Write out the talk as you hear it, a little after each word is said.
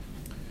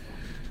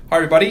Hi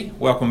everybody,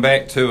 welcome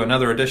back to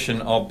another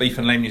edition of Beef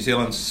and Lamb New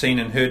Zealand's Seen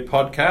and Heard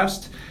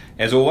podcast.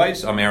 As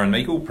always, I'm Aaron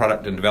Meikle,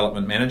 Product and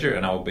Development Manager,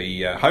 and I'll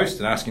be host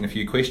and asking a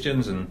few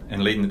questions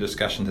and leading the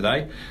discussion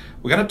today.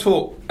 We're going to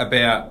talk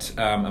about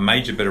a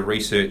major bit of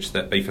research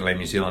that Beef and Lamb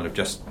New Zealand have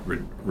just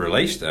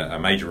released, a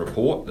major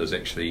report. There's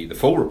actually, the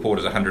full report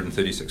is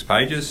 136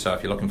 pages, so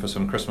if you're looking for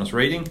some Christmas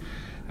reading,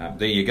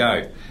 there you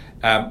go.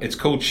 It's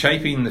called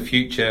Shaping the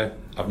Future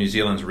of New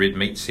Zealand's Red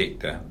Meat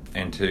Sector.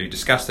 And to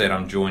discuss that,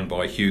 I'm joined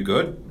by Hugh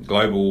Good,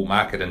 Global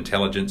Market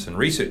Intelligence and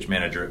Research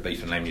Manager at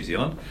Beef and Lamb New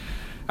Zealand.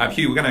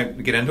 Hugh, we're going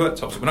to get into it.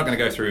 So we're not going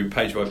to go through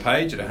page by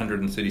page at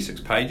 136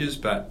 pages,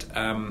 but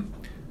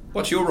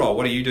what's your role?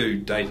 What do you do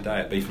day to day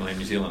at Beef and Lamb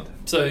New Zealand?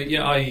 So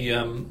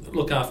I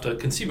look after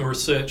consumer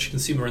research,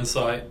 consumer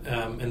insight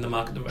in the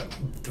market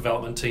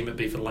development team at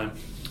Beef and Lamb.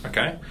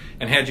 Okay,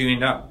 and how did you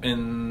end up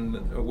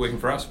in working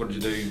for us? What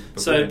did you do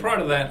before? So prior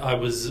to that, I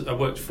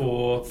worked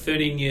for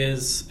 13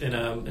 years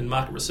in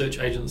market research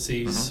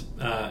agencies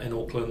in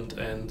Auckland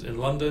and in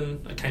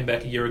London. I came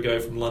back a year ago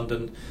from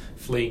London,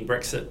 fleeing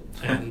Brexit,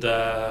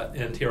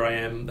 and here I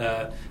am.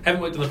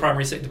 Haven't worked in the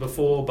primary sector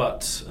before,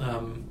 but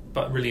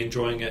really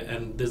enjoying it.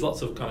 And there's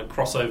lots of kind of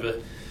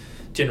crossover.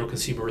 General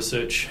consumer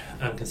research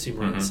and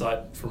consumer insight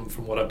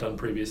from what I've done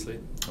previously.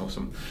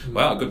 Awesome.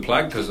 Well, good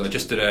plug, because I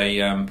just did a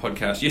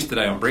podcast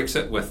yesterday on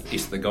Brexit with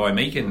Esther Guy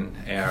Meakin,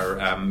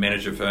 our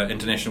Manager for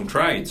International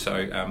Trade.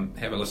 So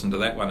have a listen to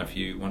that one if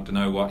you want to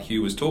know what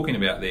Hugh was talking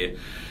about there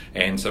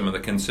and some of the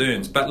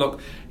concerns. But look,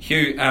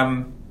 Hugh,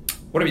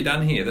 what have you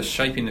done here, this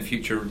Shaping the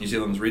Future of New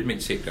Zealand's Red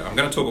Meat Sector? I'm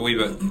going to talk a wee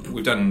bit,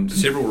 we've done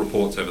several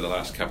reports over the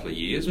last couple of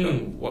years, but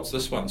what's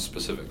this one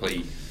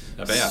specifically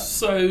about?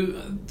 So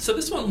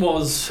this one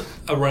was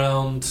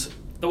around.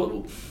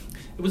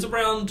 It was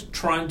around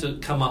trying to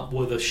come up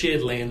with a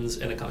shared lens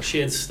and a kind of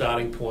shared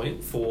starting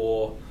point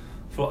for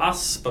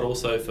us, but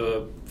also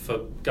for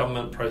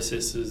government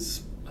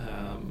processes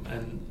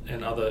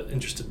and other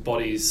interested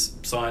bodies,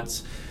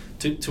 science,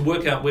 to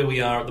work out where we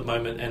are at the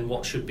moment and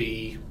what should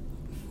be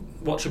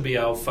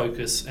our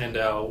focus and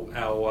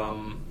our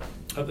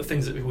the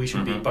things that we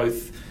should be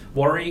both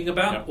worrying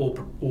about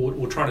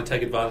or trying to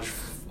take advantage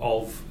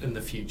of in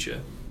the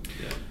future.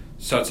 Yeah.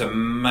 So it's a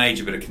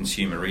major bit of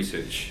consumer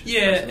research.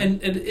 Yeah,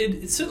 and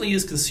it certainly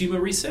is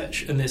consumer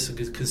research, and there's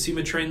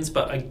consumer trends,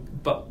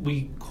 but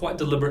we quite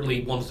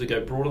deliberately wanted to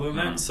go broader than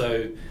that.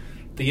 So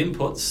the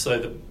inputs, so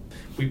that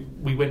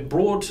we went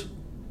broad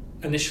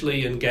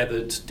initially and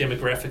gathered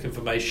demographic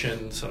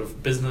information, sort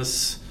of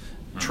business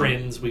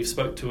trends. We've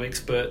spoke to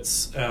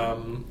experts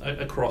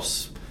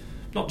across,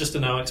 not just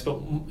in our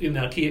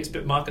key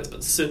expert markets,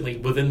 but certainly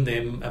within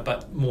them,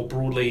 but more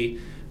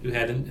broadly, who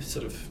had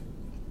sort of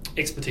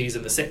expertise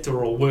in the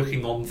sector or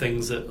working on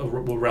things that were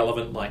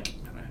relevant. Like,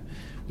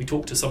 we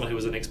talked to someone who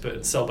was an expert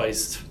in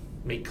cell-based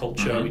meat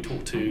culture. We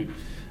talked to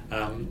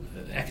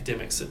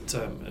academics at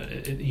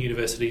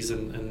universities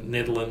in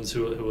Netherlands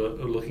who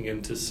are looking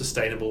into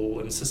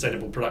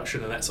sustainable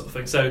production and that sort of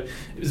thing. So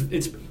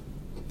it's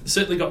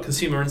certainly got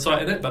consumer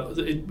insight in it, but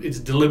it's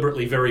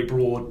deliberately very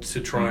broad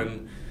to try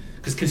and,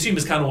 because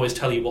consumers can't always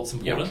tell you what's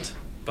important,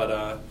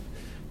 but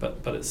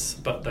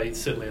they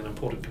certainly an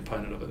important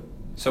component of it.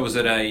 So is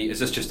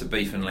this just a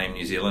Beef and Lamb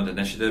New Zealand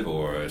initiative,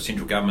 or a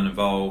central government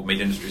involved,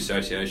 Meat Industry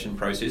Association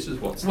processes?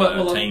 What's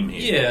the team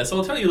here? Yeah, so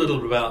I'll tell you a little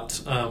bit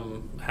about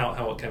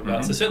how it came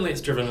about. So certainly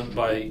it's driven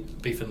by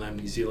Beef and Lamb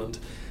New Zealand,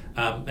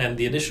 and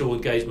the initial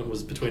engagement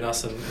was between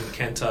us and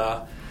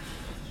Kantar,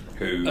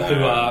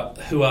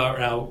 who are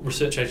our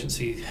research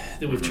agency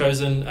that we've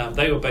chosen.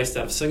 They were based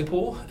out of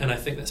Singapore, and I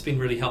think that's been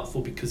really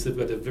helpful because they've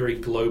got a very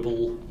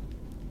global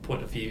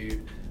point of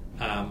view,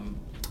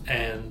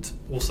 and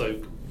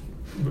also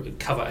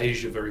cover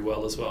Asia very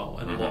well as well.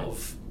 And a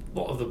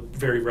lot of the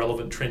very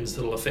relevant trends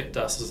that will affect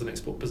us as an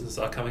export business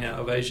are coming out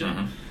of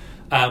Asia.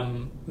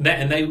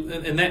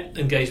 That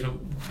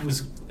engagement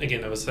was,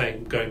 again, I was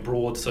saying, going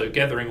broad, so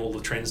gathering all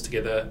the trends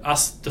together,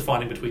 us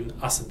defining between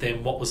us and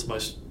them what was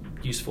most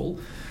useful.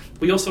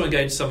 We also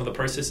engaged some of the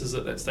processors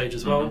at that stage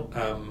as well.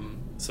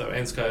 So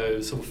ANZCO,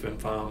 Silverfern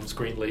Farms,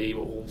 Greenlee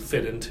were all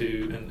fed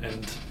into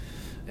and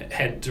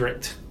had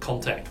direct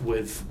contact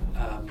with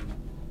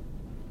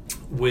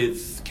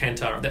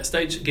Kantar at that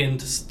stage, again,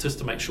 just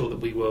to make sure that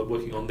we were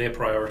working on their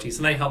priorities,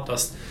 and they helped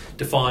us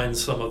define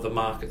some of the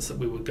markets that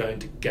we were going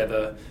to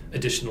gather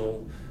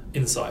additional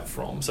insight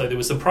from. So there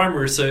was some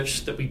primary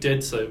research that we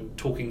did, so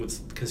talking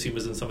with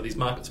consumers in some of these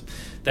markets.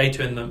 They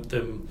turned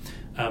them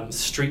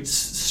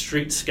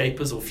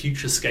streetscapers or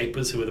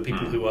futurescapers, who are the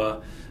people who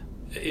are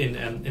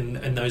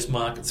in those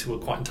markets who are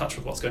quite in touch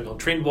with what's going on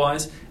trend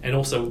wise, and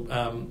also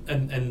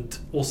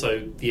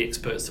the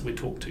experts that we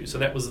talked to. So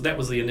that was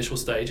the initial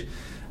stage.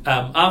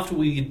 After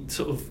we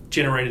sort of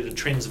generated the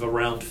trends of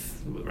around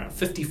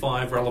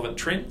 55 relevant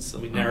trends,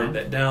 and we narrowed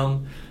that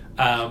down,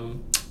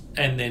 and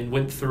then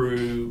went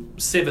through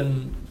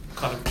 7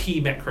 kind of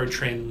key macro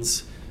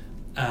trends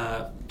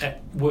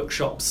at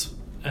workshops.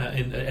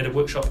 At a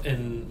workshop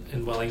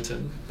in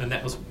Wellington, and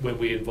that was when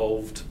we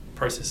involved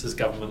processors,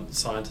 government,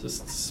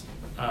 scientists,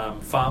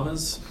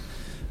 farmers,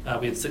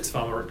 We had 6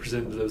 farmer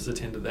representatives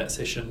attended that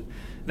session.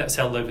 That was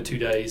held over 2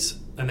 days,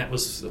 and that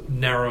was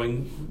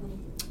narrowing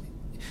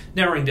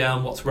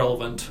down what's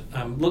relevant,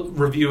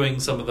 reviewing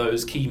some of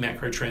those key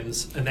macro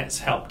trends, and that's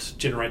helped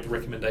generate the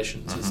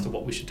recommendations as to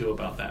what we should do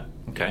about that.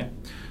 Okay,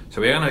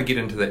 so we're going to get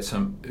into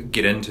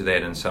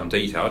that in some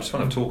detail. I just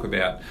want to talk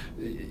about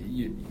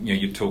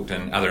you talked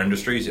in other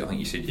industries. I think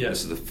you said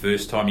this is the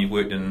first time you've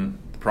worked in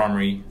the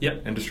primary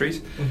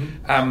industries.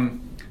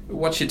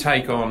 What's your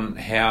take on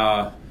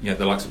how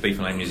the likes of Beef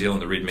and Lamb New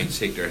Zealand, the red meat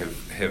sector,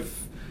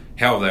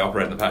 how have they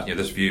operated in the past?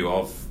 This view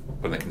of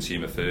putting the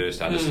consumer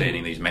first,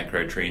 understanding these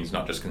macro trends,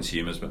 not just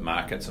consumers but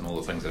markets and all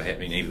the things that are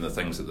happening, even the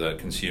things that the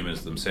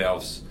consumers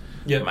themselves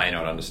may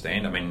not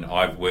understand. I mean,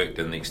 I've worked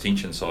in the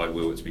extension side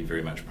where it's been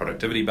very much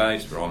productivity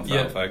based or on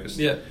farm focused.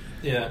 This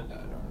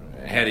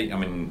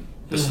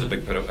is a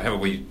big bit of how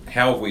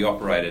have we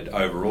operated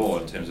overall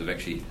in terms of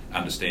actually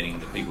understanding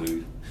the people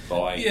who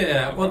buy.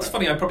 Yeah, well, it's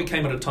funny. I probably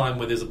came at a time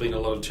where there's been a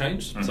lot of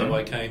change. So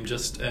I came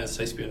just as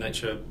Taste Pure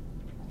Nature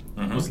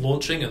was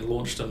launched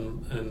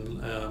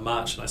in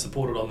March, and I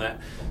supported on that.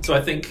 So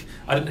I think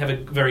I didn't have a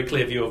very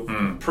clear view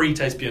of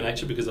pre-Taste Pure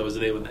Nature because I was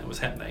there when that was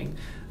happening.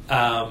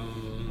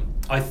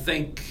 I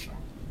think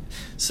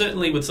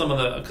certainly with some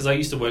of because I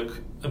used to work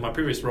in my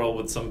previous role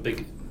with some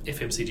big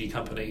FMCG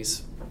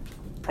companies,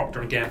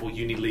 Procter & Gamble,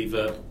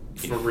 Unilever,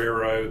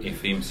 Ferrero,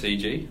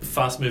 FMCG,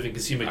 fast-moving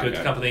consumer goods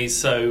companies.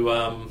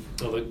 So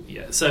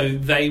so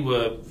they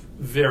were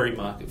very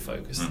market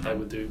focused. They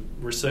would do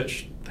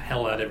research the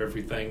hell out of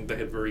everything. They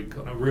had very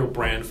kind of real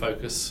brand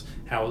focus,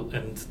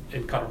 and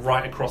kind of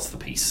right across the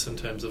piece in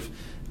terms of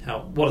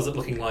what is it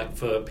looking like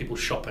for people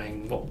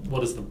shopping,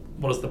 what is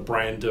the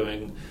brand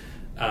doing,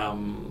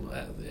 and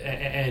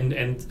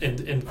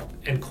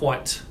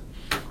quite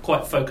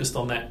focused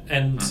on that.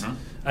 And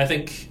I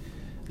think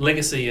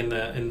legacy in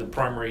the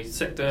primary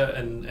sector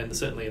and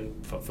certainly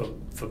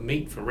for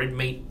meat, for red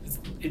meat,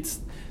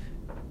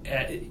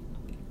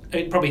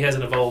 it probably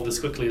hasn't evolved as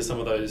quickly as some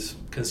of those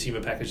consumer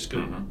packaged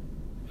good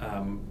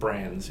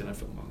brands.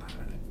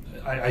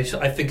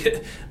 I think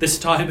this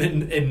time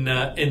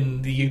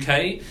in the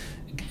UK,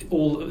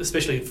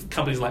 especially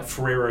companies like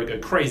Ferrero go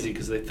crazy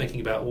because they're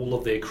thinking about all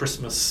of their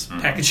Christmas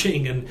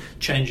packaging and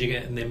changing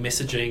it and their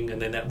messaging,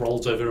 and then that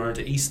rolls over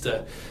into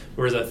Easter.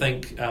 Whereas I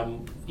think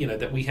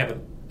that we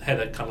haven't had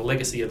a kind of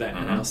legacy of that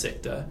in our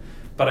sector.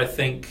 But I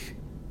think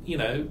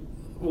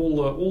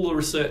all the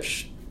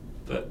research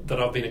that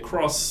I've been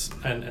across,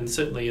 and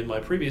certainly in my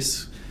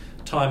previous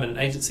time in an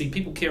agency,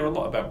 people care a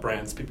lot about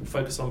brands. People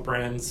focus on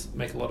brands,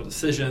 make a lot of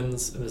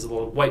decisions, and there's a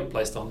lot of weight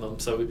placed on them.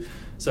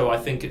 So I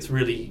think it's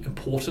really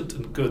important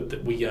and good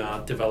that we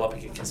are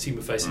developing a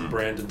consumer-facing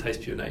brand in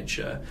Taste Pure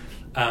Nature.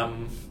 I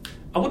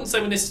wouldn't say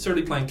we're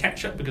necessarily playing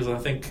catch-up, because I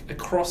think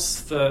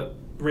across the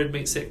red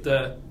meat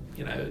sector,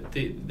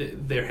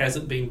 there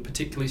hasn't been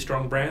particularly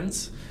strong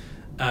brands.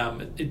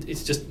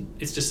 It's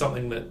just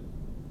something that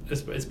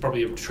it's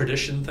probably a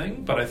tradition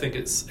thing, but I think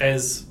it's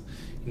as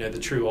the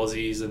true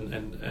Aussies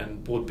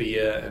and Board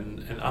Beer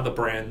and other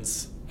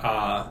brands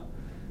are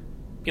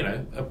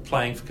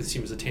playing for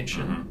consumers'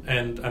 attention,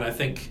 and I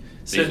think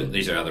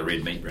these are other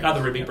red meat brands.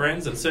 Other red meat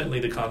brands, and certainly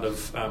the kind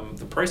of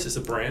the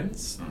processor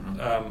brands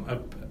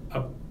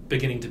are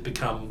beginning to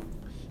become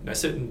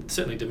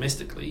certainly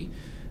domestically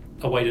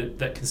a way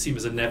that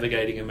consumers are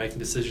navigating and making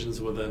decisions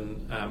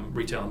within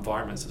retail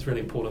environments. It's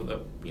really important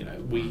that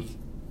we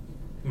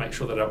make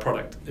sure that our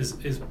product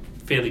is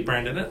fairly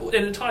branded, and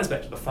it ties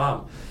back to the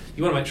farm.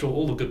 You want to make sure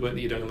all the good work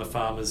that you're doing on the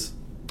farm is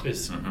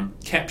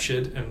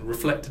captured and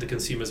reflected to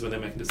consumers when they're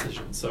making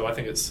decisions. So I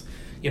think it's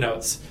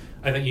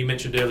I think you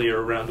mentioned earlier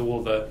around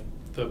all the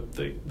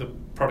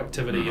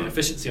productivity and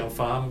efficiency on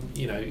farm.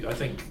 I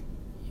think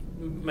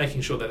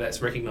making sure that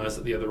that's recognised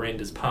at the other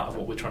end is part of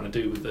what we're trying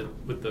to do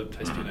with the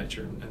Taste Pure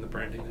Nature and the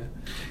branding there.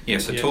 Yeah.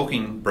 So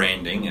talking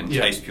branding and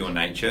Taste Pure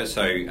Nature.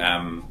 So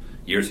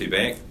year or two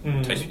back,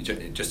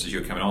 just as you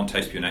were coming on,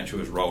 Taste Pure Nature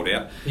was rolled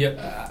out.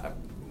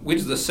 Where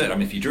does this sit? I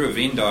mean, if you drew a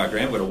Venn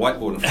diagram with a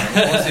whiteboard in front of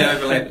it, what's the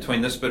overlap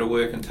between this bit of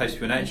work and Taste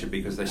Pure Nature?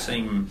 Because they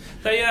seem...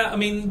 They are. I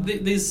mean,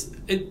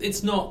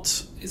 it's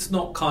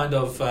not kind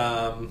of...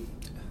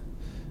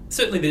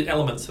 certainly the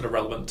elements that are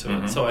relevant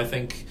to it. So I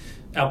think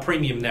our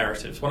premium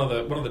narratives, one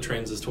of the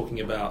trends is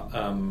talking about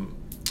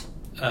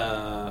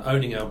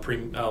owning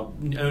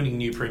owning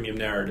new premium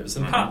narratives,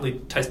 and partly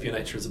Taste Pure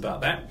Nature is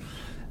about that.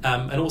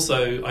 And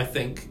also, I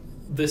think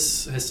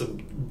this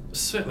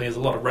certainly has a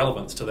lot of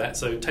relevance to that.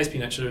 So Taste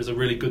Pure Nature is a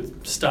really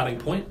good starting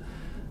point.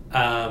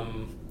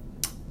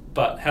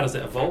 But how does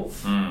that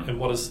evolve? And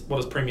what is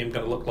premium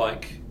going to look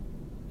like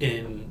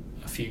in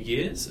a few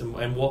years?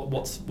 And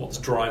what's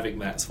driving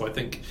that? So I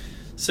think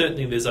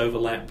certainly there's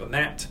overlap in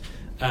that.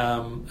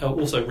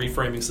 Also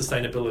reframing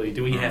sustainability.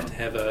 Do we have to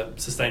have a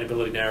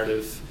sustainability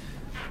narrative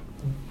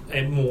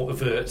and more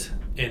overt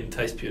in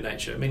Taste Pure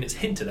Nature? I mean, it's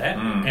hinted at,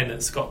 and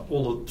it's got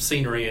all the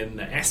scenery and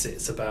the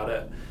assets about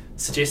it,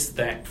 suggests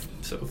that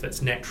sort of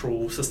that's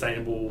natural,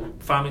 sustainable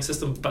farming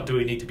system, but do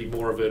we need to be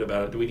more overt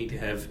about it? Do we need to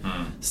have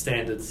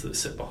standards that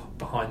sit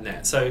behind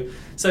that? So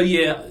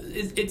yeah,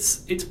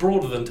 it's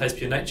broader than Taste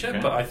Pure Nature,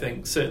 but I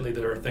think certainly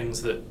there are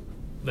things that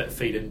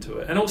feed into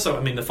it. And also,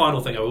 I mean, the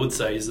final thing I would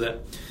say is that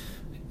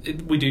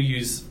we do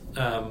use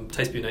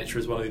Taste Pure Nature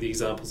as one of the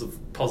examples of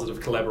positive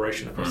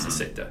collaboration across the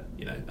sector.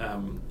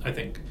 I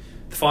think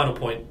the final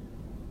point,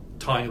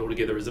 tying it all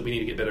together, is that we need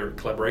to get better at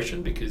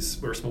collaboration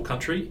because we're a small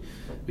country.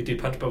 We do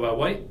punch above our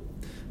weight,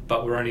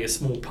 but we're only a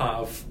small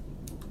part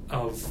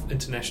of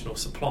international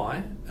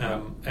supply.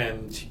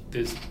 And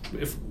there's,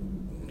 if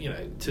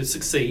to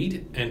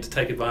succeed and to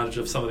take advantage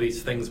of some of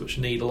these things which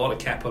need a lot of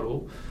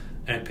capital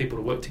and people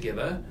to work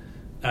together,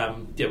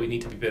 we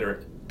need to be better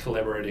at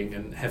collaborating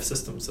and have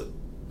systems that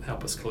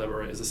help us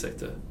collaborate as a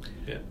sector.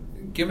 Yeah.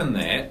 Given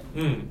that,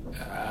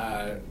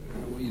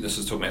 this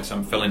is talking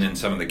about filling in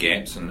some of the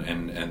gaps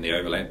and the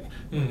overlap.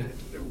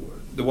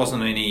 There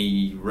wasn't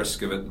any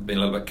risk of it being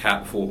a little bit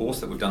cart before horse,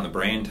 that we've done the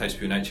brand Taste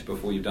Pure Nature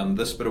before you've done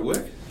this bit of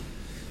work?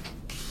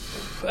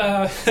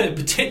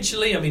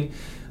 Potentially. I mean,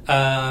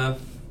 well,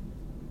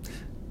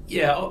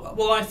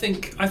 I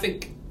think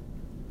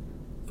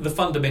the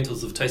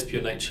fundamentals of Taste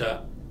Pure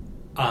Nature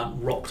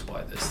aren't rocked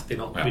by this. They're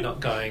not. We're not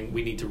going,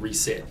 we need to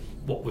reset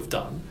what we've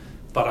done.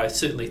 But I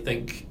certainly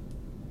think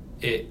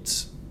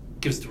it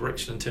gives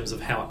direction in terms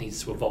of how it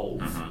needs to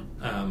evolve.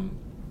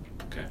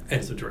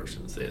 And some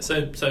directions there.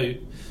 So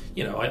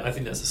I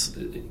think that's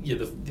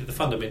the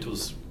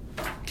fundamentals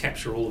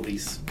capture all of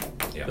these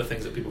the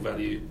things that people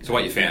value. So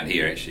what you found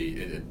here actually,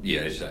 it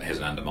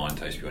hasn't undermined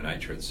Taste Pure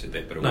Nature. It's that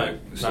bit of work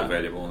is still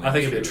valuable. I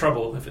think it'd be in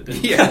trouble if it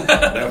didn't.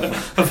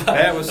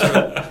 That was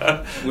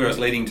where I was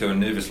leading to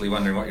and nervously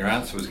wondering what your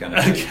answer was going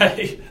to be.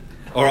 Okay.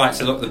 All right,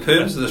 so look, the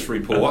purpose of this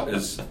report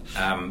is,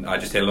 I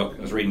just had a look,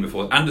 I was reading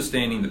before,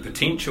 understanding the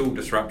potential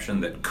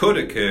disruption that could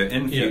occur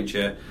in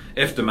future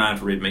if demand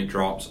for red meat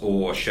drops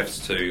or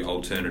shifts to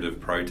alternative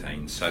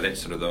proteins. So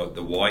that's sort of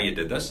the why you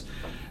did this.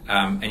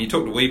 And you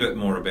talked a wee bit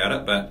more about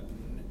it, but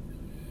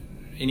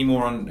any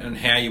more on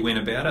how you went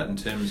about it in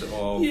terms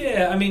of...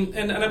 Yeah, I mean,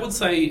 and I would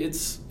say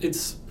it's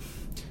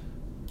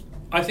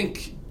I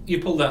think you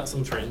pulled out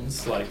some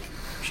trends like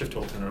shift to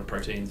alternative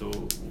proteins or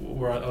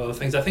other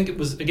things. I think it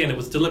was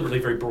deliberately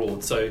very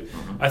broad. So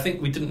I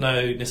think we didn't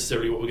know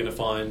necessarily what we were going to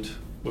find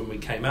when we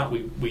came out.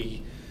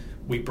 We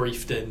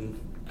briefed in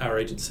our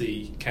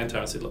agency, Kantar,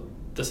 and said, look,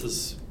 this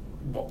is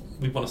what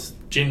we want to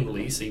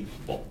generally see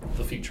what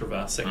the future of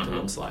our sector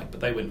looks like. But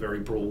they went very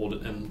broad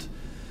and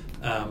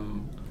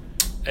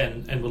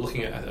we're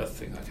looking at, I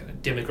think,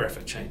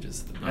 demographic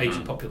changes, the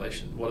aging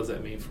population. What does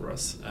that mean for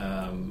us?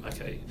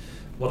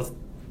 What is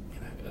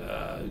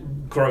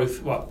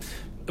growth? What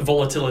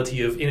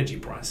volatility of energy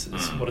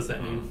prices? What does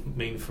that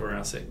mean for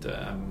our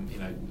sector?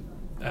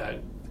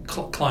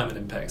 Climate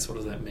impacts. What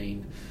does that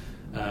mean?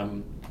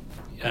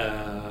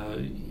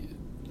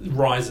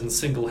 Rise in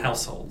single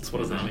households. What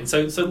does that mean?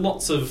 So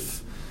lots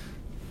of,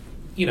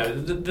 they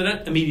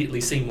don't immediately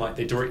seem like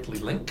they directly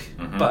link,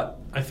 but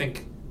I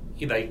think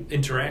they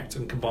interact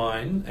and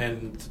combine,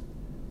 and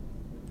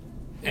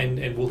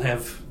we'll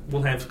have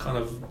kind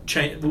of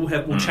change.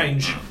 We'll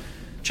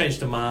change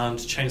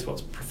demand, change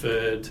what's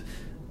preferred,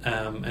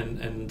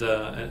 and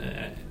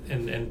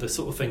the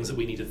sort of things that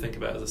we need to think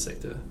about as a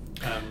sector.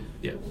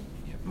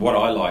 What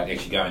I like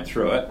actually going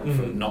through it,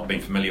 from not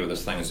being familiar with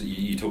this thing, is that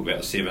you talk about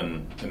the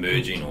 7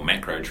 emerging or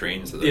macro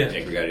trends that they're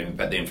aggregating,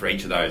 but then for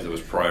each of those there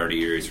was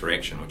priority areas for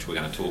action, which we're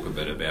going to talk a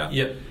bit about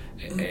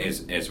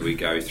as we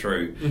go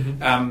through.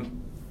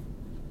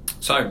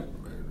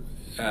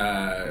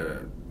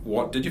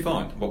 What did you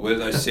find? What were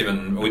those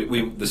 7?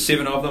 The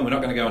 7 of them. We're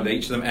not going to go into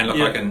each of them. And look,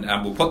 I can.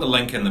 We'll put the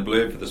link in the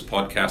blurb for this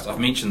podcast.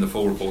 I've mentioned the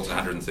full report's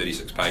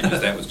 136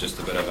 pages. That was just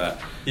a bit of a.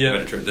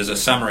 There's a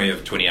summary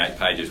of 28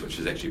 pages, which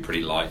is actually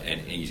pretty light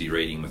and easy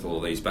reading with all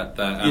of these. But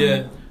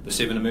the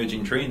 7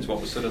 emerging trends.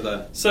 What was sort of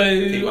the? So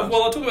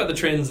I'll talk about the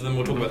trends, and then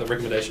we'll talk about the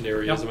recommendation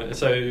areas.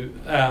 So.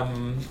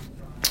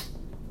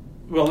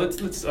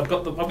 Let's. I've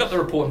got the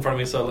report in front of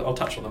me, so I'll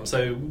touch on them.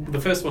 So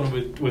the first one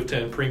we've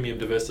termed premium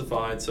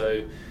diversified.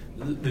 So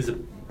there's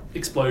an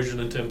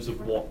explosion in terms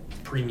of what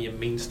premium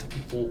means to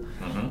people.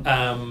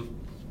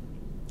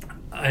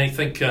 I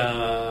think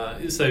so.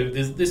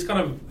 There's kind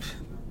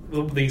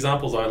of the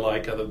examples I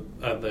like are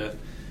the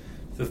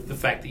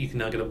fact that you can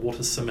now get a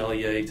water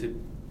sommelier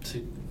to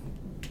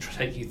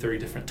take you through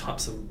different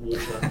types of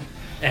water,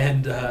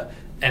 and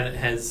it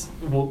has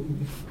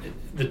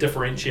the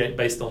differentiate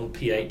based on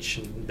pH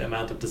and the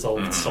amount of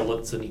dissolved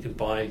solids, and you can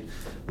buy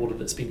water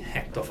that's been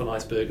hacked off an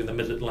iceberg in the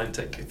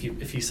Mid-Atlantic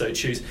if you so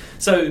choose.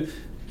 So,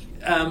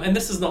 and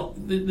this is not,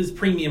 there's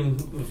premium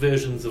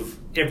versions of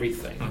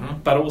everything,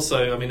 but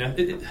also, I mean,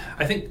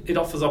 I think it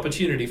offers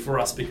opportunity for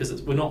us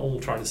because we're not all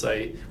trying to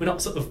say, we're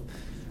not sort of,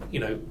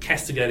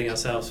 castigating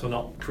ourselves for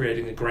not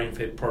creating a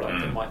grain-fed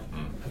product that might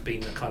have been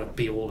the kind of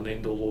be-all and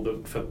end-all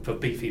for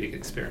beef-eating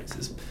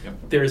experiences.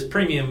 There is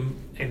premium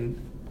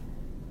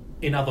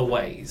in other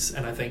ways,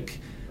 and I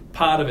think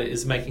part of it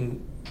is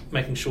making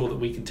making sure that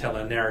we can tell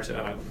our narrative.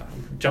 And I'm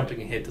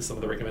jumping ahead to some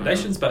of the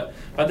recommendations, but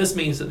this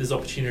means that there's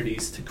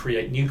opportunities to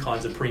create new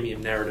kinds of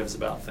premium narratives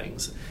about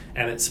things,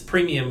 and it's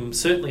premium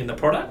certainly in the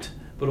product,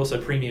 but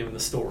also premium in the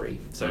story.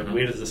 So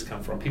where does this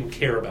come from? People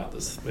care about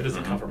this. Where does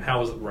it come from?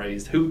 How was it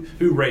raised? Who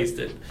raised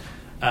it?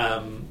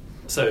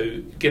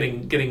 So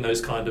getting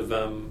those kind of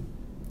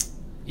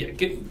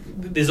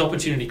there's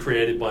opportunity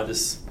created by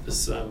this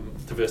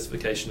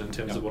diversification in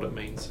terms of what it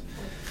means.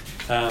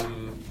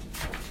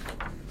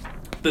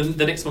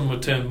 The next one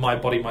would turn My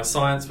Body, My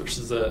Science, which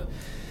is an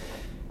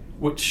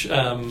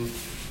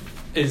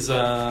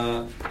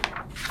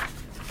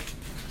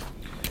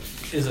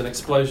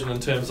explosion in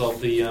terms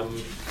of the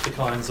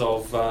kinds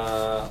of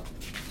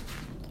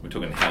we're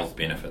talking health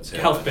benefits.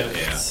 Health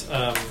benefits.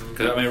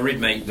 Because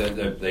red meat,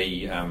 the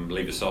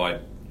leave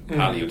aside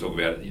partly you'll talk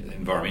about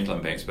environmental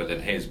impacts, but it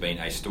has been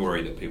a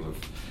story that people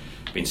have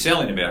been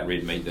selling about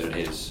red meat, that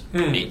it has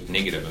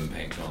negative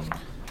impact on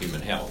human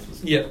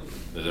health. Yeah.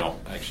 There's not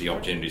actually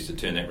opportunities to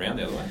turn that around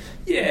the other way.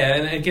 Yeah,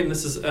 and again,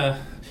 this is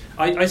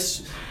I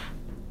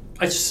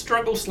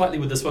struggle slightly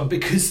with this one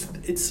because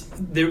there's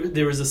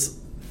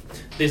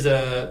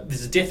a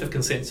dearth of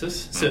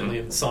consensus, certainly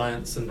in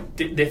science, and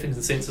dearth of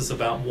consensus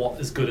about what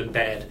is good and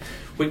bad,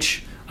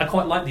 which I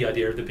quite like the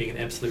idea of there being an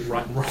absolute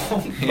right and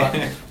wrong,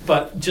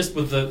 but just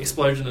with the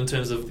explosion in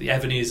terms of the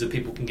avenues that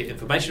people can get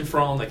information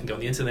from, they can go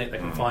on the internet, they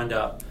can find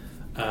out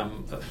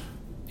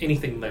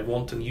anything they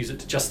want and use it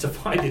to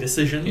justify their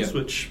decisions,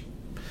 which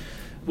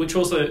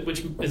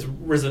has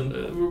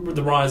risen with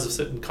the rise of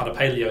certain kind of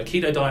paleo and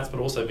keto diets, but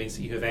also means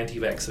that you have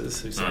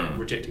anti-vaxxers who start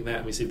rejecting that,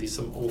 and we see these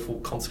some awful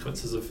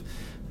consequences of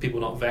people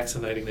not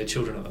vaccinating their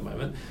children at the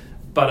moment.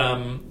 But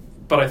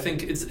I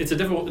think it's a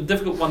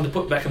difficult one to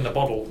put back in the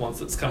bottle once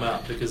it's come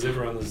out, because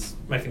everyone is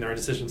making their own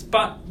decisions.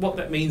 But what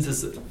that means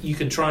is that you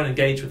can try and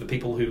engage with the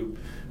people who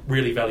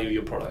really value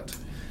your product.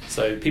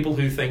 So people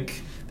who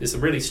think there's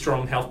some really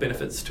strong health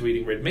benefits to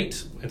eating red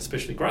meat, and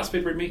especially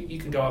grass-fed red meat, you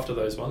can go after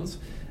those ones.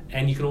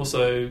 And you can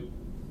also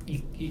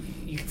you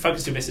can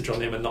focus your message on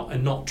them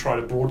and not try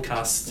to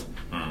broadcast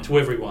to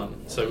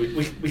everyone. So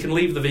we can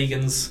leave the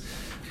vegans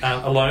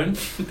alone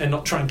and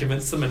not try and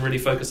convince them, and really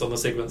focus on the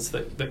segments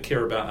that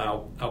care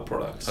about our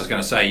products. I was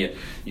going to say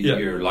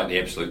you're like the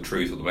absolute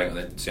truth, or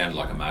that sounded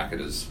like a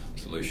marketer's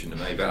solution to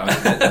me. But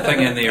the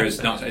thing in there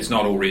is it's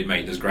not all red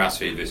meat. There's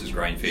grass-fed versus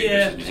grain-fed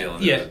versus New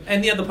Zealand. Yeah,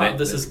 and the other part of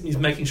this is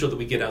making sure that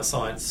we get our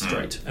science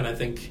straight. And I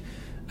think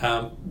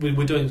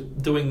we're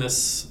doing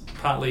this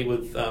partly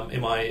with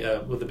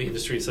with the Meat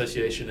Industry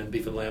Association and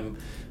Beef and Lamb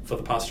for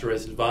the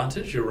pasture-raised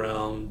advantage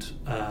around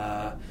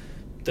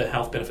the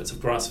health benefits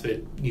of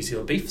grass-fed New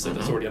Zealand beef. So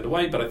that's already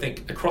underway. But I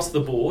think across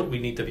the board we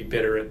need to be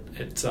better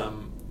at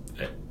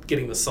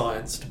getting the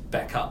science to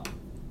back up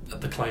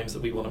the claims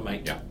that we want to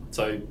make. Yeah.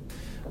 So,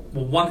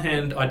 on one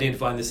hand,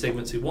 identifying the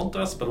segments who want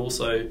us, but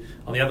also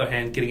on the other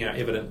hand, getting our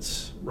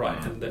evidence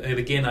right. And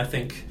again, I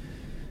think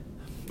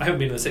I haven't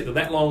been in the sector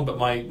that long, but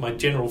my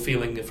general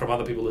feeling from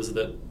other people is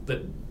that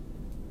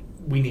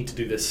we need to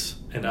do this,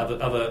 and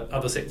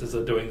other sectors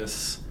are doing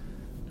this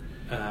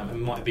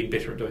and might be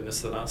better at doing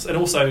this than us. And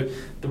also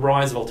the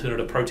rise of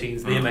alternative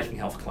proteins, they're making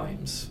health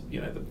claims.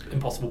 You know, the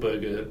Impossible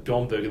Burger,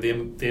 Beyond Burger,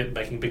 they're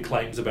making big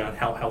claims about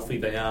how healthy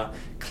they are,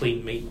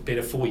 clean meat,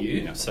 better for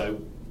you. Yeah.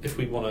 So if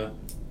we want to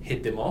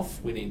head them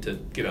off, we need to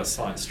get our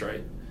science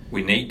straight.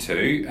 We need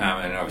to,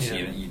 and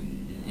obviously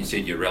you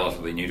said you're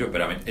relatively new to it,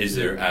 but I mean, is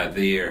there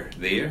there?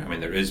 I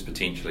mean, there is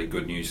potentially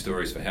good news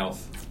stories for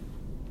health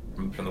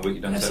from the work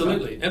you've done so far?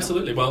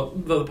 Absolutely. Well,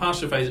 the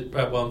pasture-raised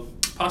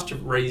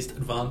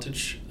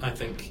advantage, I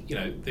think,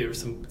 there are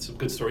some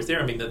good stories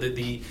there. I mean,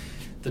 the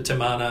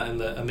Tamana and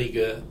the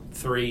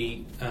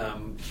omega-3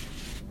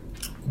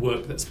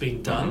 work that's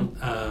been done.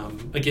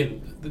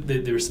 Again,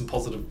 there are some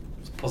positive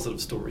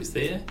stories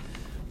there.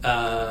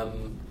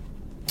 And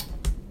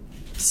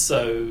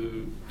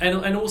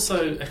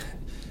also,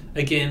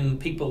 again,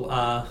 people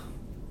are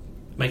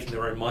making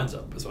their own minds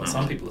up as well.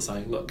 Some people are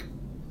saying, look,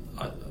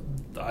 I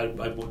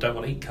don't want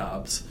to eat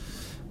carbs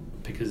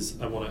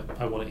because I want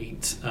to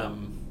eat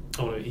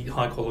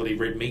high quality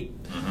red meat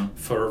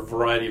for a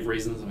variety of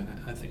reasons. I mean,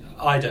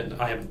 I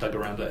haven't dug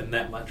around it in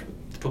that much.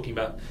 We're talking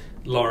about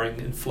lowering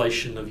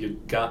inflammation of your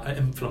gut,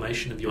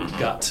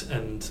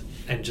 and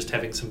just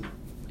having some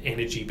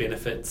energy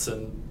benefits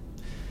and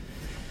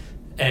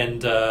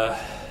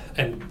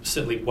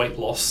certainly weight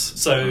loss.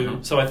 So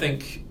I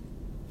think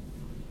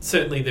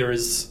certainly there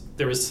is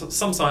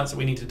some science that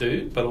we need to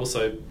do, but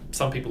also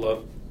some people are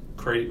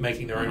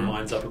making their own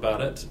minds up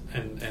about it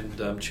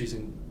and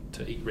choosing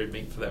to eat red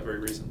meat for that very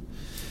reason.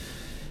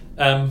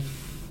 Shall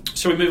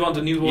we move on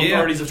to new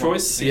authorities of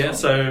choice? Yeah.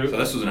 So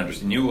this was an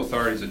interesting new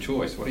authorities of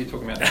choice. What are you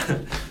talking about?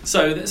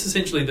 So that's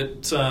essentially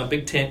that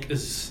big tech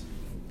is.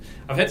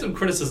 I've had some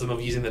criticism of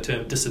using the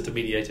term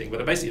disintermediating,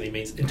 but it basically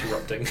means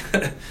interrupting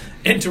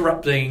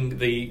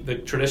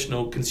the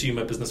traditional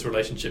consumer business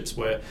relationships,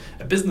 where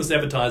a business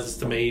advertises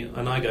to me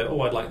and I go,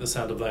 oh, I'd like the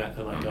sound of that,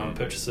 and I go and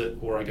purchase it,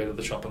 or I go to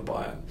the shop and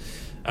buy it.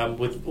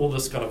 With all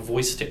this kind of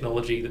voice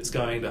technology that's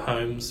going to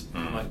homes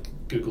like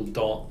Google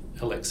Dot,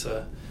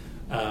 Alexa,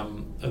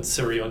 and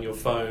Siri on your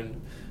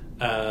phone.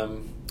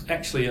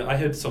 Actually, I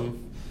heard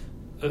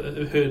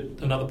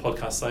another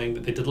podcast saying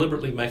that they're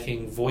deliberately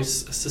making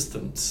voice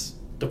assistance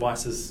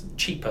devices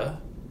cheaper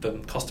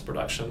than cost of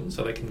production,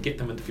 so they can get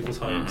them into people's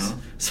homes.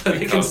 So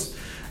they can, so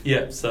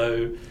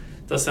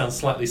it does sound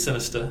slightly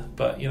sinister,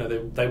 but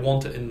they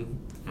want it in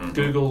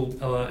Google,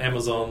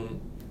 Amazon,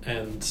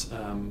 and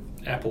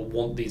Apple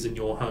want these in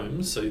your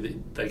homes so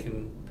that they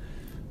can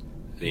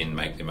then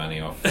make their money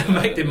off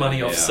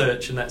off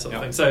search and that sort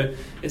of thing. So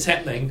it's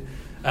happening.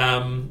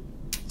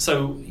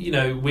 So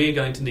we're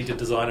going to need to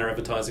design our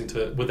advertising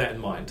with that in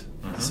mind.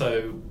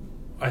 So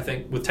I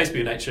think with Taste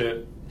Better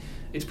Nature,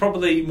 it's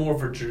probably more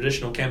of a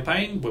traditional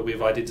campaign where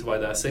we've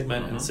identified our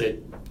segment and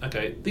said,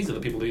 okay, these are the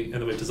people and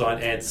then we've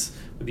designed ads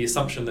with the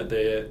assumption that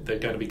they're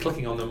going to be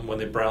clicking on them when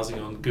they're browsing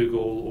on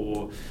Google,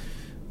 or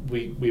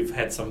we've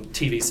had some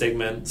TV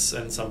segments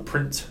and some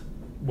print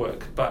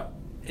work. But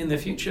in the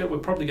future, we're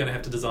probably going to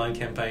have to design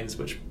campaigns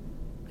which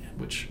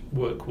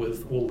work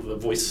with all of the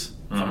voice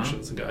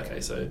functions and go,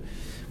 okay, so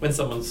when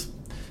someone's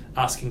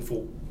asking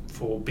for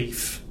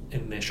beef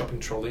in their shopping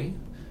trolley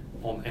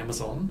on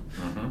Amazon,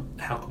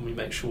 how can we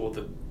make sure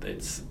that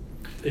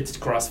it's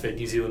grass-fed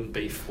New Zealand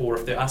beef? Or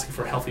if they're asking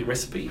for a healthy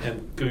recipe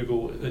and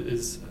Google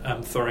is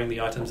throwing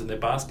the items in their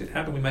basket,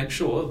 how can we make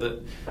sure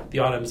that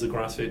the items are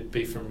grass-fed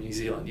beef from New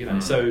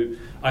Zealand? So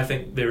I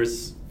think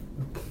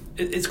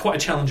it's quite a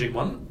challenging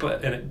one,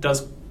 and it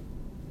does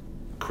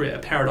create a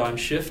paradigm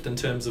shift in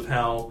terms of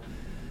how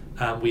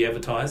we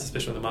advertise,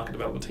 especially in the market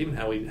development team, and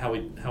how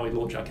we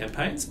launch our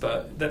campaigns.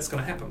 But that's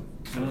going to happen,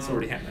 and it's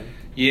already happening.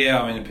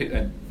 Yeah, I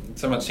mean,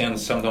 so much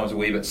sounds sometimes a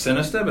wee bit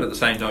sinister, but at the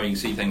same time, you can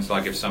see things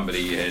like if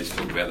somebody has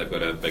talked about they've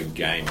got a big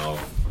game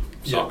of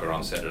soccer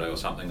on Saturday or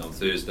something on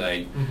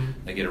Thursday,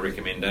 they get a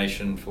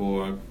recommendation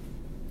for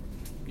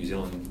New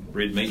Zealand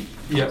red meat.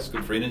 Yeah, it's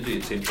good for energy,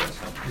 etc.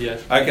 So. Yeah.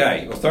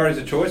 Okay, authorities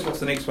of choice. What's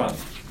the next one?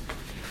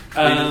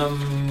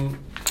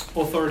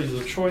 Authorities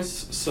of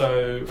choice.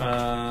 So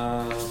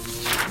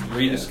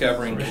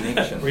rediscovering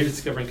connections.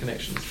 Rediscovering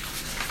connections.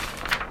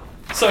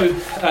 So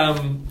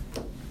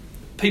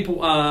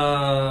people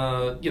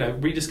are,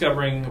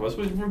 rediscovering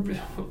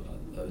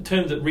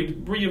terms that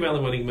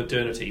re-evaluating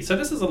modernity. So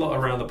this is a lot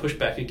around the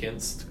pushback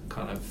against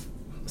kind of,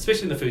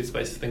 especially in the food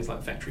space, things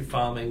like factory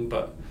farming.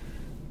 But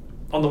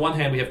on the one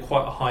hand, we have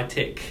quite a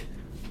high-tech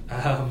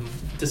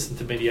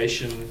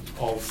disintermediation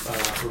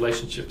of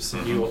relationships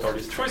and new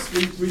authorities of choice.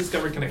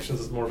 Rediscovering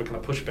connections is more of a kind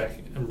of pushback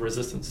and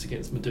resistance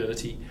against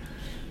modernity.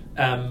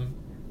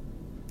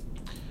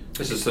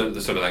 This is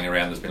the sort of thing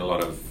around. There's been a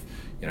lot of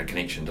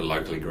connection to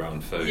locally grown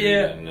food,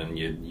 and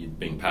you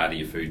being part of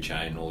your food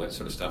chain and all that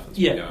sort of stuff that's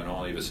been going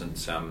on ever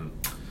since. And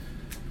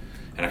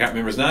I can't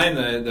remember his name.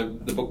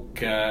 The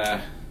book.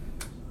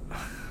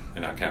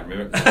 And I can't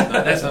remember.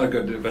 That's not a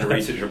good bit of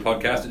research or a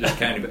podcast. It just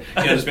came. But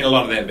there's been a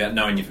lot of that about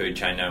knowing your food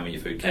chain, knowing where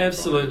your food came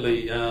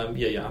Absolutely. from.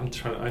 I'm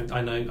trying.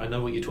 I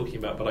know what you're talking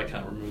about, but I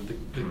can't remember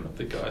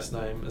the guy's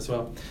name as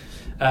well.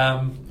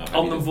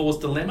 Omnivore's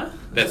Dilemma.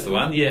 That's the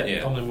one.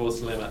 Yeah. Omnivore's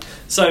Dilemma.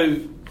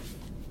 So.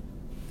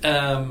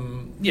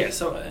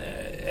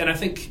 And I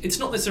think it's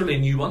not necessarily a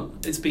new one.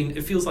 It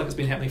feels like it's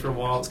been happening for a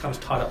while. It's kind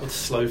of tied up with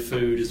slow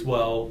food as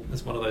well.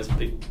 It's one of those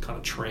big kind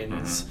of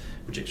trends,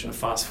 rejection of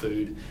fast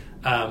food.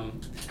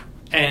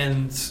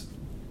 And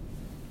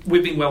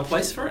we've been well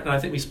placed for it, and I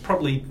think we've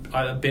probably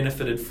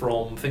benefited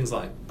from things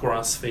like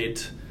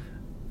grass-fed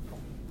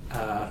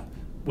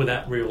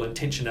without real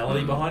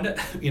intentionality behind it.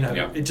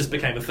 It just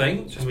became a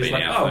thing. It's just been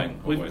our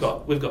thing. We've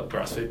got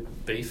grass-fed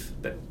beef.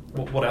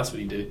 What else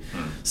would you do?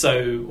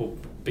 Or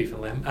beef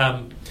and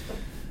lamb.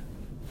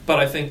 But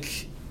I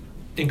think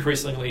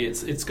increasingly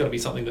it's got to be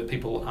something that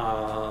people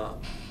are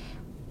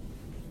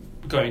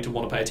going to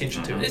want to pay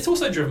attention to. And it's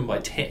also driven by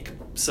tech.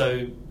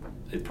 So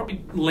it's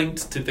probably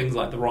linked to things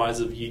like the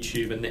rise of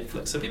YouTube and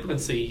Netflix. So people can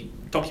see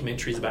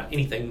documentaries about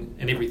anything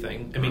and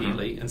everything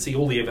immediately and see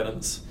all the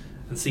evidence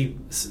and see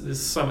there's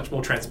so much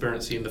more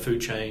transparency in the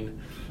food chain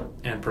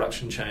and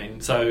production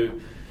chain. So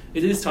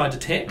it is tied to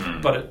tech,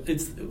 but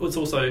it's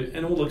also,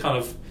 and all the kind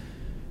of,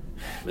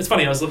 it's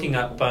funny, I was looking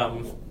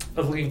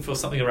for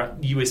something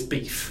around US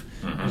beef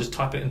and just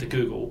type it into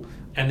Google,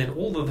 and then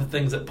all of the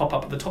things that pop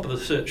up at the top of the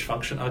search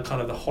function are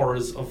kind of the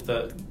horrors of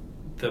the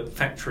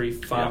factory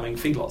farming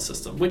feedlot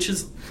system, which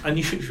is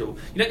unusual.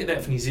 You don't get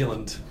that for New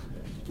Zealand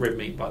red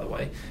meat, by the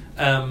way.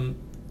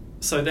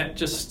 So that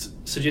just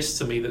suggests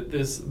to me that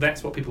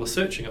that's what people are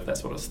searching if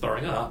that's what it's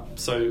throwing up.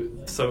 So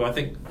I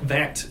think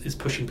that is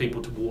pushing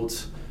people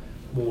towards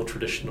more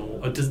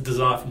traditional, a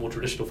desire for more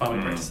traditional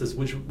farming practices,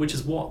 which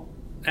is what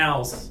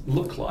ours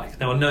look like.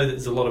 Now I know that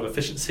there's a lot of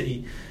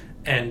efficiency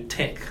and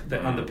tech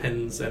that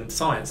underpins, and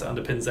science that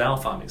underpins our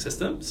farming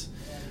systems,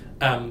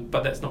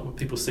 but that's not what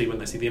people see when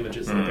they see the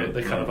images.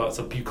 They kind of, it's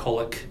a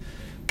bucolic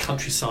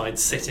countryside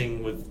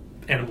setting with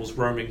animals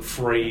roaming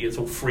free. It's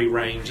all free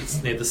range.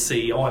 It's near the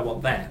sea. I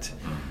want that.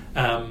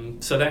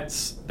 So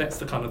that's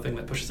the kind of thing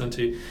that pushes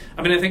into.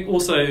 I mean, I think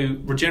also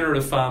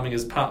regenerative farming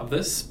is part of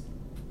this,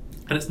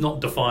 and it's not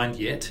defined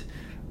yet.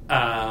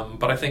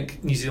 But I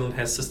think New Zealand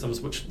has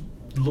systems which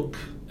look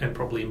and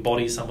probably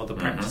embody some of the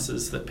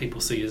practices that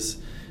people see as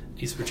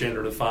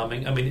regenerative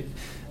farming. I mean,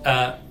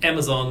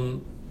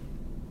 Amazon,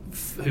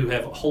 who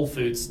have Whole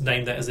Foods,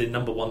 named that as their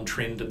number one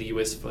trend in the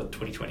US for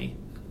 2020.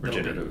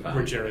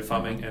 Regenerative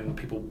farming and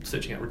people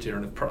searching out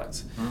regenerative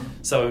products.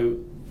 So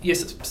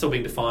yes, it's still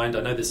being defined.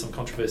 I know there's some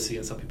controversy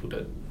and some people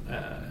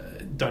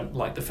don't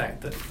like the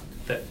fact that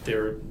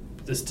there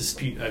this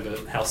dispute over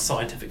how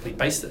scientifically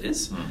based it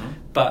is.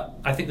 But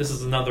I think this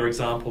is another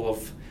example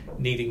of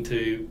needing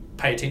to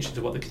pay attention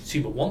to what the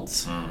consumer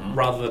wants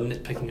rather than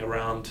nitpicking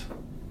around,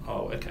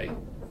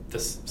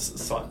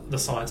 the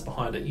science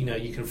behind it.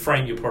 You can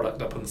frame your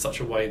product up in such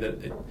a way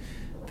that it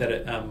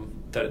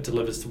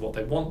delivers to what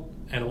they want,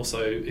 and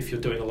also if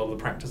you're doing a lot of the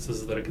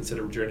practices that are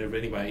considered regenerative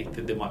anyway,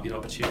 then there might be an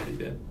opportunity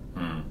there.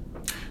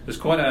 There's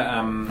quite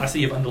a... I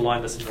see you've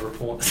underlined this in the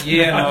report.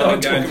 Yeah,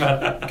 I've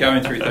been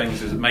going through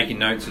things, making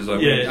notes as I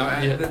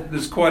went.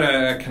 There's quite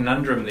a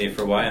conundrum there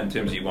for a way in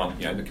terms of you want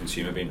the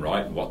consumer being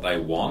right and what they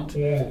want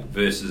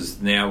versus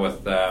now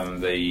with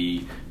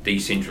the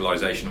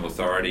decentralisation of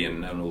authority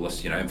and all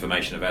this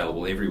information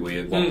available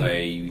everywhere,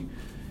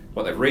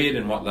 what they've read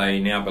and what they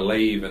now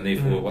believe, and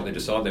therefore what they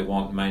decide they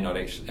want may not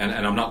actually...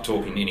 And I'm not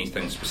talking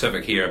anything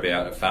specific here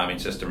about a farming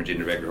system,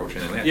 regenerative agriculture,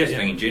 anything like that. Just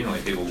thinking generally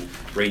people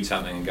read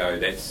something and go,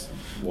 that's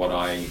what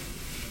I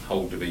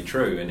hold to be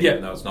true, and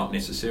even though it's not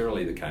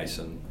necessarily the case.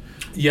 And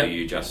do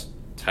you just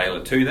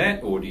tailor to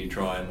that, or do you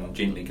try and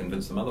gently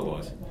convince them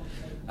otherwise?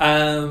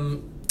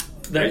 Red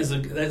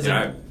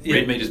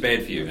meat is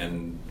bad for you,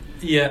 and...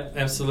 Yeah,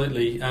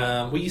 absolutely.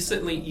 Well, you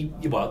certainly...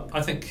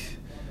 I think...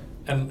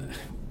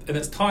 And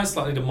it's tied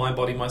slightly to my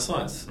body, my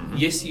science.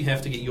 Yes, you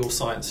have to get your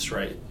science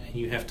straight. And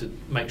you have to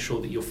make sure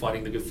that you're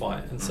fighting the good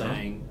fight and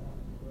saying,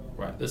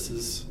 right, this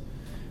is...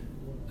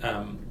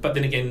 but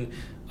then again,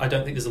 I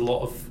don't think there's a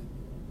lot of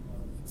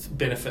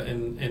benefit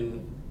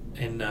in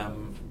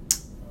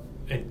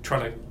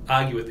trying to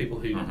argue with people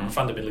who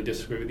fundamentally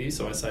disagree with you.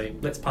 So I say,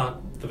 let's park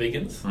the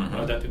vegans.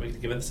 I don't think we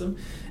can convince them.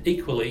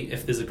 Equally,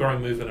 if there's a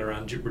growing movement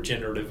around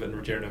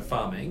regenerative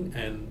farming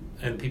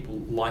and people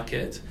like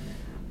it,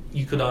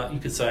 you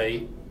could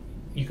say...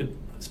 You could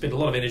spend a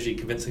lot of energy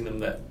convincing them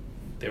that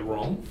they're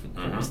wrong,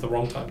 it's the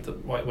wrong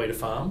way to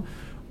farm,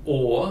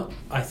 or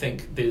I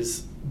think there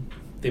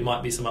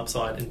might be some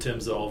upside in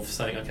terms of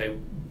saying, okay,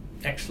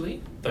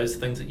 actually, those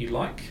things that you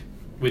like,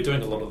 we're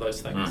doing a lot of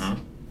those things.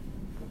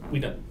 We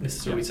don't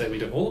necessarily say we're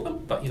doing all of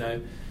them, but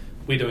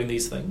we're doing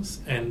these things.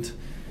 And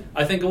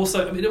I think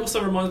also, it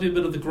also reminds me a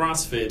bit of the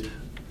grass-fed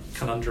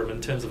conundrum in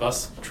terms of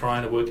us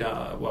trying to work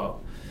out,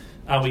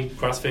 are we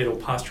grass-fed or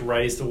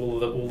pasture-raised,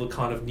 all the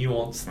kind of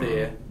nuance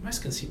there.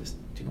 Most consumers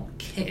do not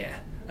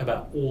care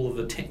about all of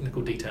the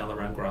technical detail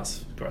around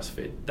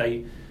grass-fed.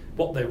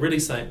 What they're really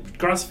saying,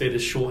 grass-fed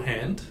is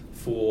shorthand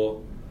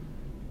for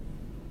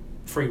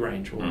free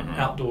range or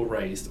outdoor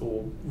raised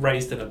or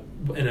raised in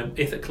an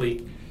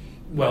ethically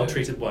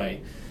well-treated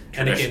way.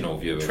 Traditional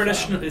view of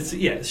farming.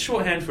 It's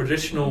shorthand for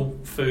traditional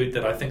food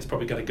that I think is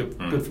probably going to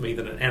be good for me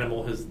than an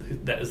animal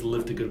that has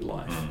lived a good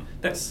life.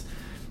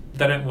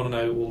 They don't want to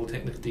know all the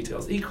technical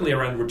details. Equally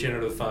around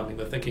regenerative farming,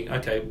 they're thinking,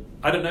 okay,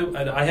 I don't know,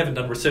 I haven't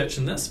done research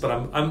in this, but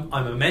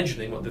I'm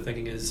imagining what they're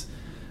thinking is,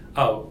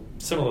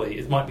 similarly,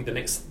 it might be the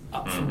next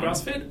up from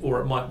grass-fed,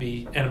 or it might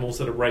be animals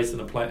that are raised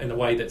in a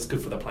way that's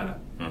good for the planet.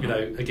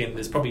 Again,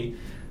 there's probably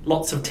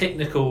lots of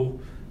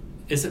technical,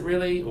 is it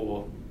really,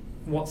 or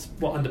what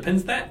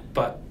underpins that?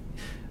 But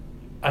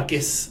I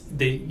guess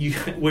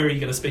where are you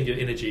going to spend your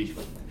energy?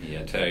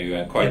 Yeah,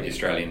 to quote the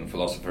Australian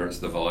philosopher, it's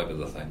the vibe of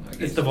the thing. I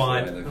guess it's the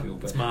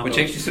vibe. It's marvellous.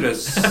 Which actually sort of...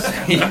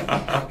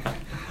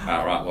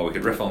 right, well, we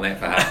could riff on that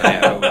for half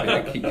an hour.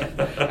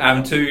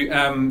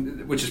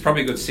 Which is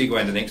probably a good segue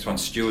into the next one,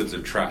 stewards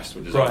of trust,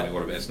 which is ultimately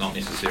what it is. It's not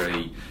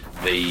necessarily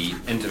the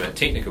intimate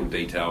technical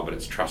detail, but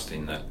it's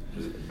trusting that...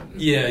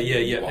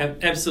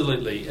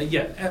 Absolutely.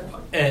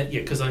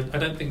 Because I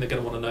don't think they're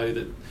going to want to know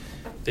that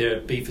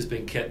their beef is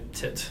being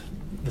kept at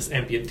this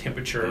ambient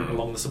temperature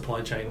along the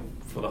supply chain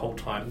for the whole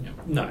time.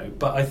 No,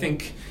 but I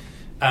think,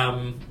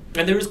 and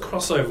there is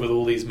crossover with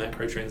all these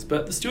macro trends,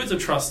 but the stewards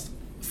of trust,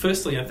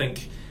 firstly, I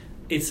think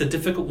it's a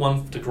difficult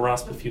one to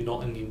grasp if you're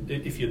not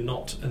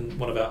in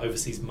one of our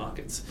overseas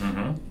markets.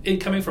 It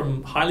coming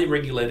from highly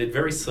regulated,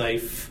 very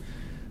safe,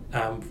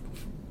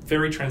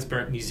 very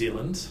transparent New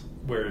Zealand,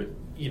 where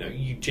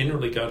you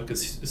generally go to a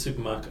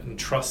supermarket and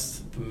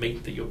trust the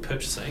meat that you're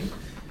purchasing.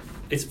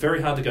 It's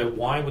very hard to go,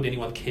 why would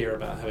anyone care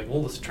about having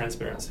all this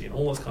transparency and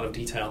all this kind of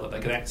detail that they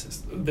could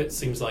access? That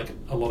seems like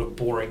a lot of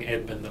boring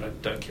admin that I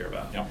don't care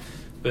about.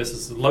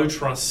 Versus the low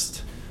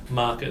trust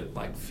market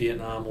like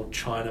Vietnam or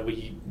China, where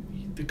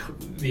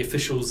the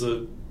officials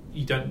are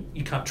you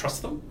can't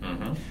trust them.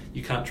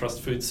 You can't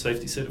trust food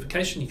safety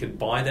certification. You can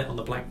buy that on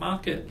the black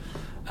market.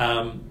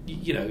 There's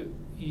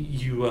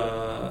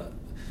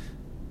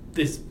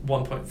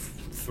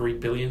 1.3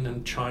 billion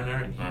in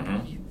China,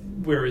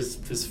 whereas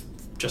there's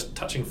just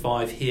touching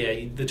 5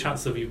 here. The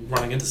chances of you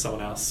running into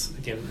someone else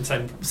again in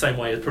the same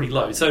way is pretty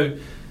low. So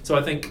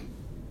I think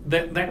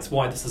that's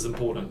why this is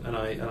important, and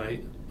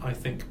I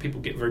think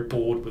people get very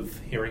bored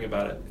with hearing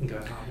about it and go,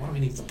 why do we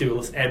need to do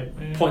all this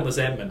pointless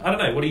admin? I don't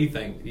know. What do you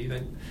think? Do you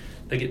think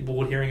they get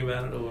bored hearing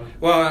about it? Or?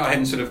 Well, I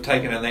hadn't sort of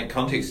taken it in that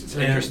context. It's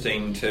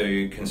interesting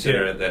to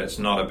consider that it's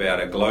not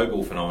about a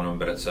global phenomenon,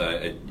 but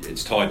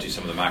it's tied to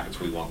some of the markets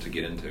we want to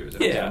get into.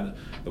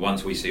 The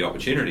ones we see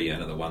opportunity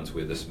in are the ones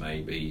where this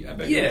may be a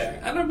big issue.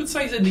 And I would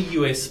say in the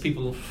US,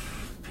 people,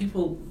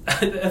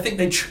 I think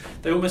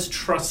they almost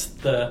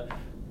trust the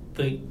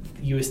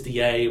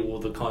USDA or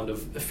the kind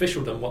of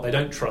officialdom. What they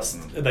don't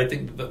trust, they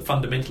think that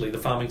fundamentally the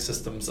farming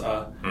systems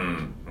are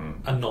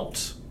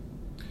not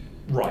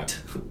right.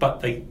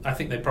 But I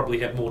think they probably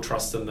have more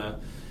trust in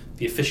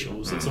the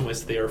officials. It's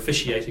almost they're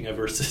officiating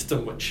over a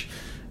system which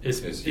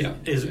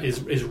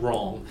is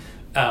wrong.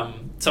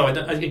 So I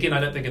don't think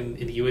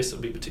in the US it'll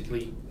be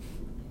particularly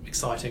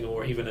exciting,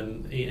 or even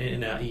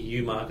in our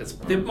EU markets.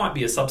 There might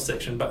be a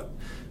subsection, but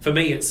for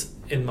me it's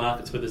in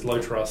markets where there's low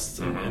trust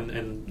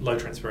and low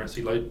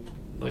transparency, low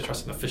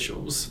trust in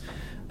officials.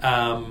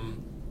 I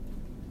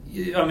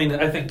mean,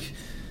 I think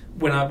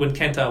when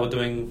Kantar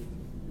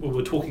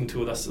were talking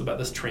to us about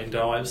this trend,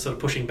 I was sort of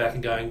pushing back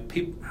and going,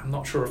 I'm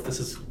not sure if this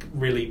is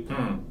really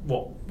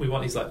what we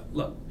want. He's like,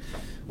 look,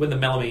 when the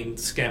melamine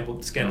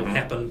scandal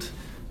happened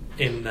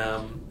in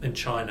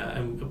China,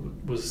 and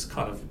it was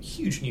kind of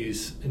huge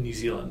news in New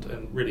Zealand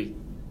and really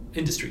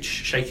industry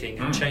shaking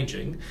and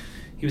changing.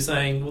 He was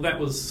saying, well, that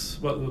was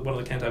what one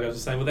of the Kantar guys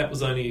was saying. Well, that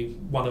was only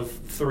one of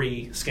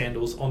 3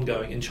 scandals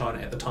ongoing in China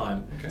at the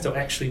time, so it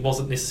actually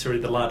wasn't necessarily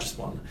the largest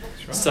one.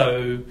 That's right.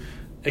 So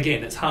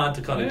again, it's hard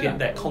to kind of get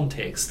that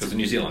context because the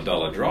New Zealand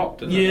dollar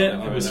dropped. And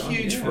it was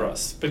huge for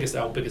us,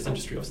 our biggest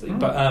industry, obviously.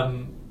 But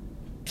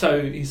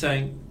so he's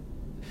saying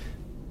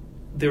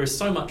there is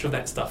so much of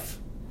that stuff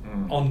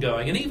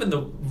ongoing, and even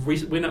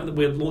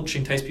we're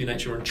launching Taste Pure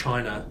Nature in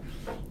China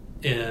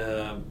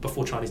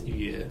before Chinese New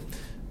Year,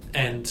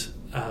 and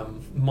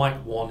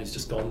Mike Wan has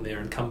just gone there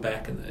and come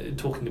back and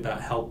talking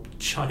about how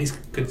Chinese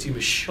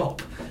consumers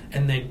shop,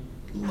 and they're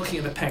looking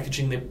at the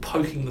packaging, they're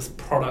poking this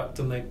product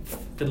and they're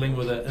fiddling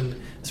with it,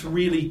 and it's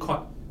really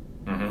quite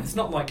it's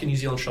not like a New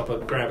Zealand shopper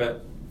grab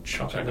it,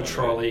 chuck it in the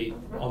trolley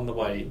on the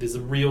way. There's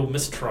a real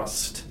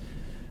mistrust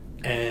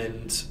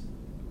and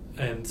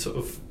sort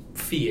of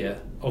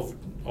fear of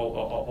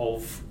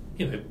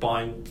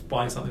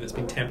buying something that's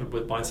been tampered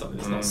with, buying something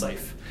that's not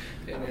safe.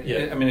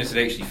 I mean, is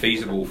it actually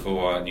feasible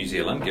for New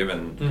Zealand,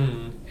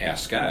 given our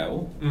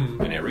scale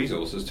and our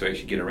resources, to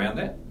actually get around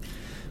that?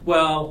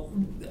 Well,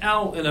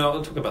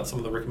 I'll talk about some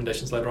of the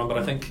recommendations later on, but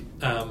I think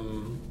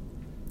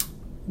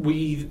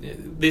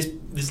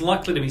there's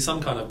likely to be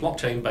some kind of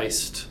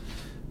blockchain-based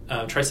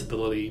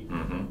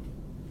traceability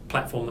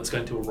platform that's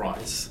going to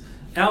arise.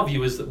 Our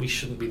view is that we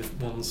shouldn't be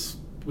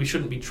we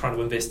shouldn't be trying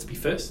to invest to be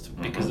first,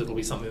 because it'll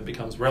be something that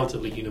becomes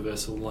relatively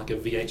universal, like a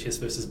VHS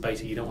versus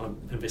beta. You don't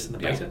want to invest in the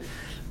beta.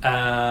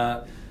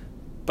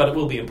 But it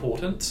will be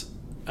important.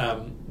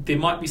 There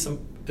might be some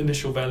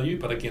initial value,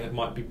 but again, it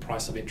might be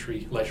price of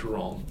entry later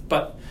on.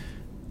 But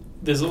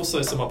there's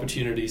also some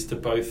opportunities to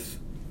both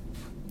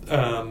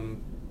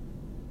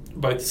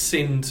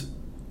send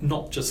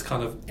not just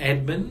kind of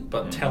admin,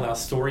 but tell our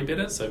story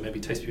better. So maybe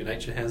Taste Pure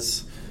Nature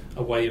has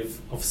a way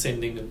of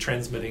sending and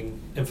transmitting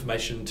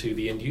information to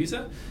the end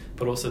user,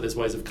 but also there's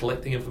ways of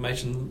collecting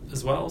information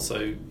as well.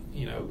 So,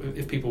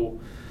 if people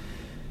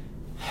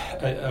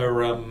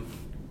are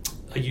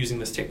using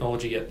this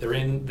technology at the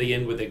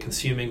end where they're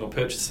consuming or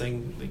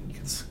purchasing, you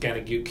can scan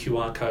a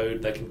QR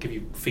code, they can give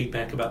you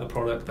feedback about the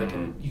product,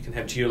 you can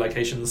have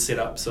geolocations set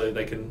up so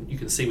you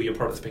can see where your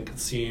product's been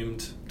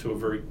consumed to a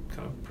very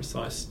kind of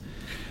precise.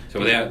 So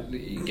without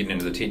getting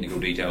into the technical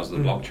details of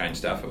the blockchain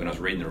stuff, when I was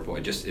reading the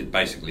report, it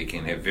basically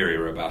can have very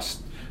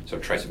robust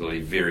sort of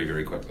traceability very,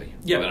 very quickly.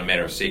 Within a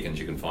matter of seconds,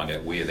 you can find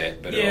out where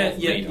that bit of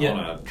meat on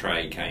a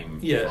tray came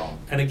from.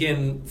 And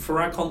again,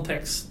 for our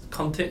context,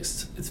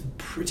 it's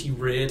pretty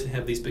rare to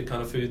have these big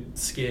kind of food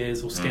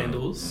scares or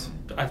scandals.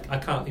 I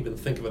can't even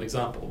think of an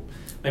example.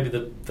 Maybe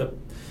the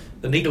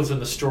needles in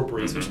the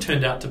strawberries, which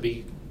turned out to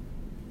be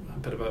a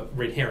bit of a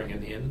red herring in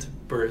the end,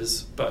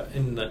 but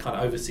in the kind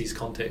of overseas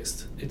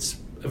context, it's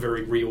a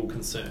very real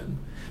concern.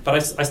 But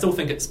I still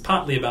think it's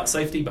partly about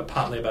safety, but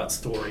partly about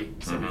story.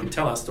 So we can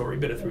tell our story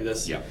better through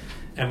this,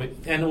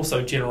 and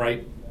also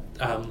generate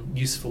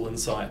useful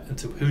insight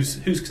into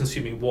who's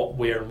consuming what,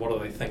 where, and what do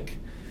they think,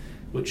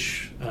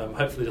 which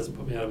hopefully doesn't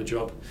put me out of a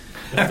job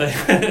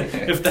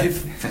if they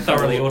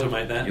thoroughly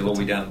automate that. You'll all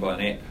be done by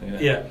an app.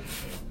 Yeah.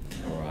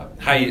 All right.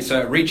 Hey,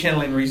 so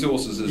rechanneling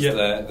resources is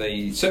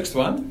the sixth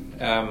one,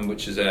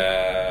 which is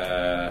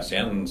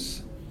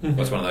sounds.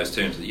 What's one of those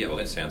terms that,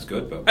 that sounds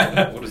good, but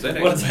what does that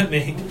actually What does that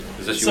mean?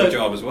 Is this your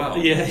job as well?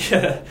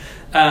 Yeah.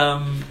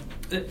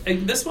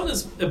 This one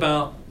is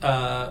about,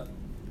 and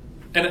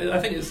I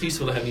think it's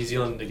useful to have New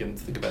Zealand, again,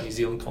 think about New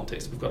Zealand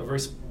context.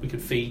 We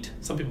could feed,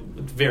 some people,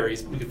 it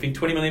varies, we could feed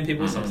 20 million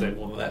people, some say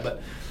more than that,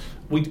 but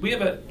we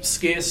have a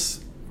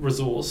scarce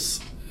resource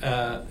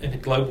in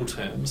global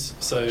terms,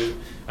 so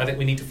I think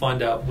we need to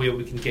find out where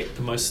we can get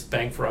the most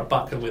bang for our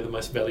buck and where the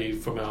most value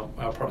from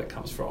our product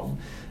comes from.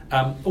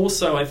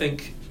 Also, I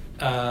think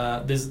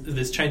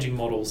there's changing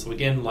models. So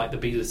again, like the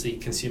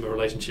B2C consumer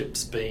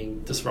relationships being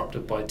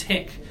disrupted by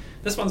tech,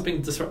 this one's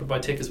being disrupted by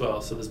tech as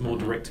well. So there's more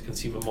direct to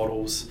consumer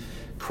models,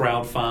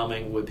 crowd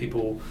farming where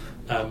people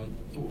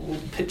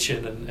pitch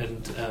in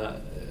and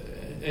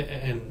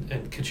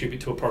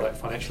contribute to a product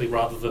financially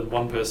rather than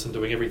one person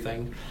doing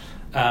everything.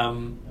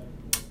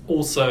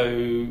 Also,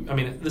 I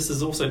mean, this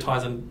is also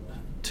ties in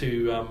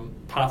to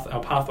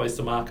our pathways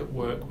to market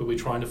work, where we're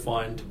trying to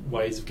find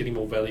ways of getting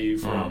more value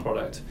for our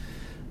product.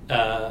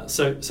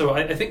 So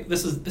I think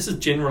this is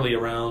generally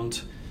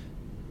around,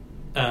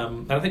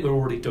 and I think we're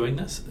already doing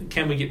this.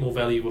 Can we get more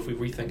value if we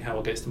rethink how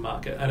it goes to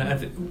market? And I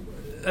think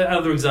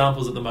other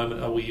examples at the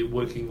moment are we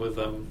working with.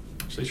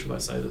 Actually, should I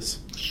say this?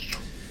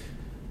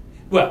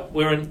 Well,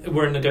 we're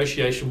in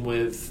negotiation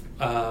with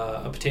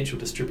a potential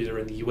distributor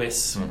in the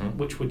US,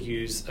 which would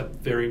use a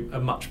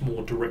much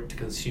more direct to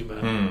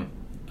consumer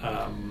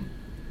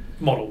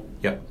model.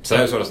 Yep. So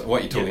that sort of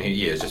what you're talking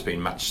here, has just been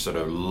much sort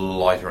of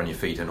lighter on your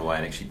feet in a way,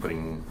 and actually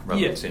putting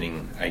rather than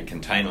sending a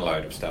container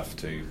load of stuff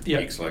to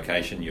X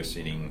location, you're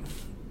sending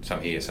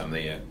some here, some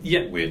there.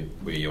 Where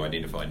you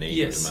identify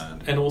need and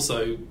demand. And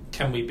also,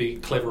 can we be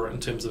clever in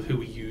terms of who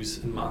we use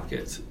in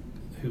market?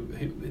 Who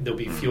there'll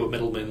be fewer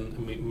middlemen,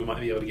 and we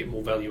might be able to get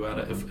more value out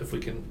of it if we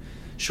can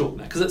shorten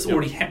that, because it's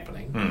already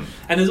happening.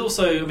 And there's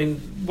also, I mean,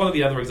 one of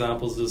the other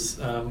examples is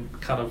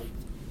kind of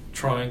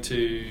trying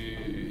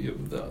to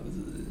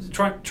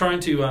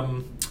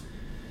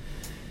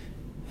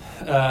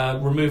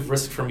remove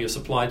risk from your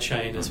supply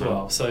chain as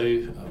well.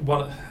 So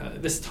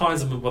this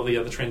ties in with one of the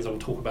other trends I'll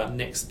talk about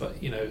next. But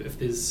if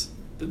there's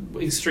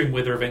extreme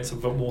weather events are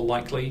more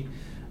likely,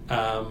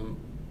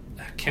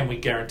 can we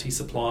guarantee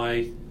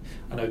supply?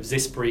 I know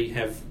Zespri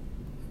have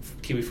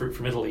kiwi fruit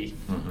from Italy.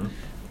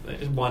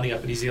 Winding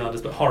up in New Zealand, I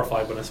was a bit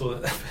horrified when I saw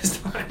that the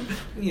first time.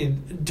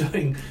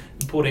 Importing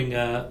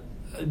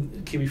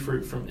kiwi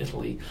fruit from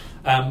Italy.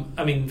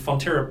 I mean,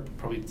 Fonterra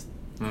probably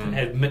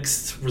had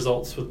mixed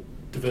results with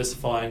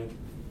diversifying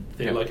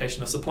their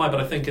location of supply,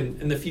 but I think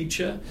in the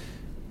future,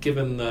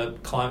 given the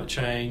climate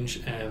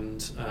change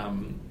and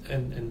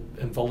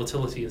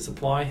volatility in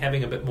supply,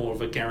 having a bit more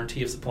of a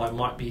guarantee of supply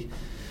might be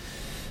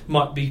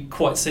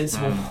quite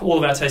sensible. All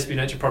of our Taste Beauty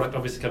Nature product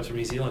obviously comes from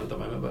New Zealand at the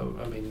moment, but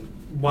I mean,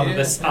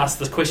 ask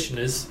the question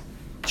is,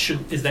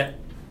 does that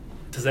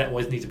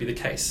always need to be the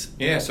case?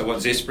 Yeah, so what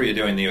Zespri are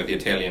doing there with the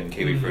Italian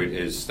kiwi fruit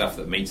is stuff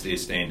that meets their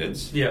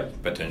standards,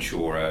 but to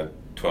ensure a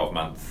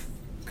 12-month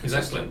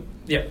consistent,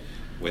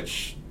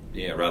 which,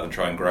 rather than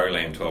try and grow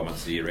lamb 12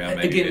 months a year round,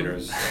 maybe better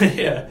is...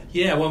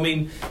 well, I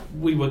mean,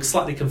 we were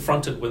slightly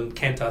confronted when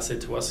Kantar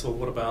said to us, well,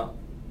 what about,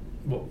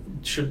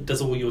 does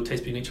all your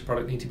Taste Beauty Nature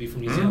product need to be from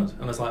New Zealand?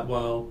 And I was like,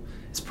 well,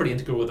 it's pretty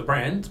integral with the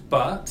brand,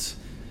 but,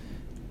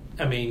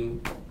 I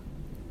mean,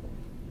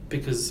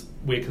 because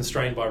we're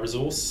constrained by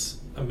resource,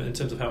 in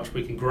terms of how much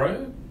we can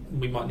grow,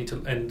 we might need to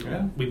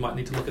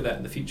look at that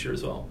in the future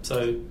as well.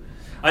 So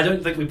I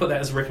don't think we put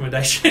that as a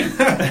recommendation.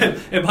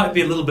 It might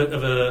be a little bit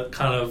of a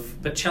kind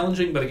of bit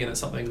challenging, but again, it's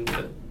something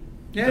that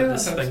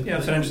it's an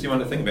interesting one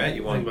to think about.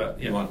 You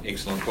want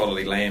excellent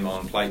quality lamb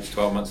on plates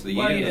 12 months of the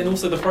year. And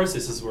also the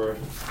processes were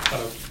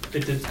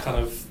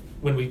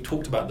when we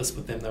talked about this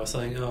with them, they were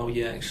saying,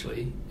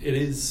 actually, it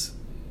is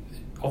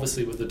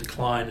obviously with the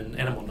decline in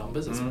animal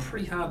numbers, it's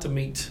pretty hard to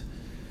meet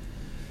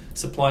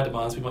supply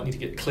demands. We might need to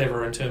get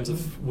clever in terms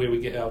of where we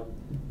get our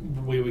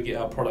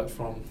product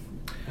from.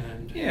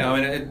 And I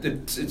mean,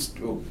 it just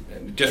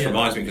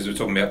reminds me, because we were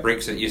talking about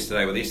Brexit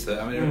yesterday with Esther.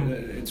 I mean,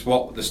 it's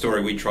what the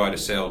story we try to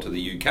sell to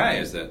the UK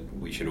is that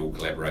we should all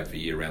collaborate for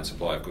year-round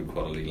supply of good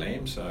quality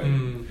lamb. So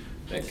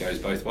that goes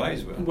both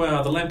ways.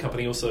 Well, the lamb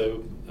company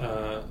also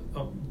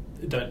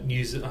don't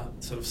use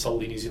sort of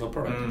solely New Zealand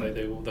product.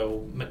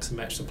 They'll mix and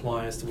match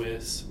suppliers to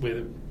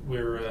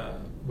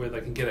where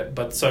they can get it.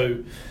 But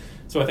so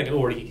I think it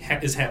already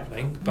is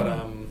happening. But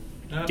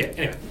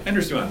anyway.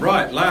 Interesting one.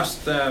 Right,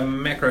 last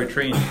macro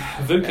trend.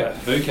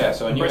 VUCA.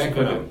 So a new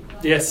acronym.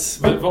 Yes,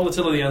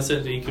 volatility,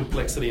 uncertainty,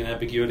 complexity, and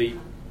ambiguity.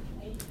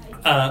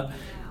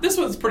 This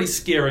one's pretty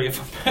scary,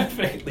 if I'm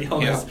perfectly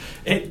honest.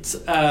 It's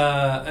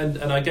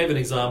and I gave an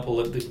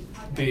example at the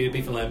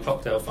Beef and Lamb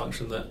cocktail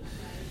function that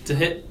to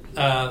hit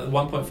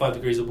 1.5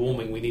 degrees of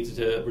warming, we needed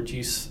to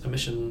reduce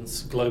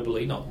emissions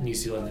globally, not New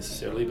Zealand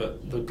necessarily,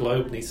 but the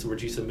globe needs to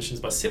reduce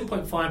emissions by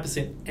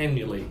 7.5%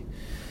 annually.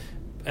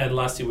 And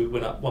last year we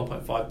went up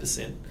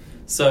 1.5%.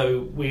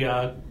 So we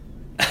are...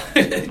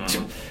 It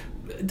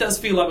does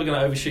feel like we're going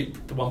to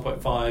overshoot the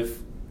 1.5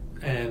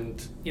 and,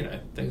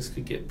 things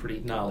could get pretty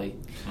gnarly.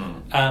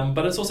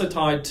 But it's also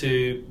tied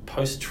to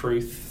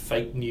post-truth,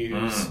 fake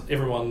news,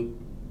 everyone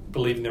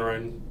believing their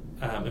own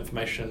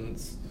information,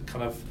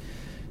 kind of,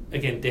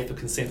 again, death of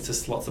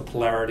consensus, lots of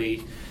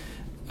polarity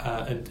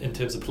in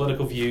terms of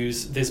political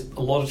views. There's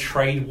a lot of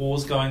trade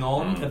wars going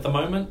on at the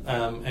moment,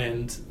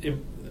 and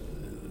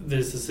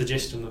there's a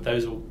suggestion that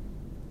those will,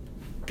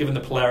 given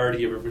the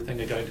polarity of everything,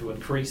 are going to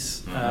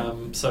increase.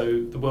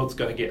 So the world's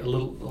going to get a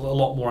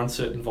lot more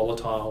uncertain,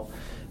 volatile.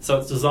 So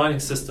it's designing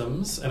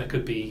systems, and it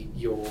could be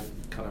your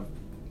kind of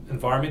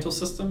environmental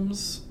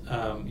systems,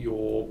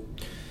 your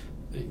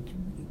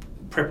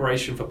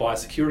preparation for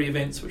biosecurity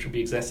events, which will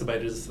be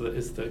exacerbated as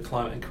the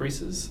climate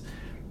increases.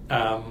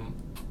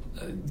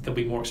 There'll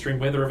be more extreme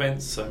weather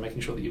events, so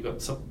making sure that you've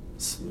got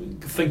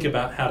think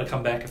about how to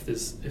come back if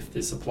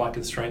there's supply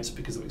constraints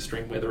because of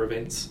extreme weather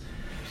events.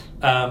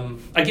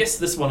 I guess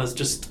this one is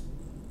just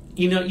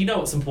you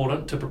know it's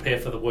important to prepare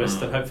for the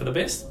worst and hope for the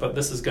best, but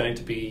this is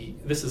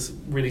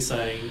really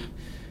saying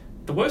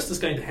the worst is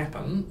going to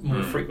happen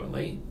more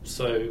frequently,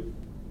 so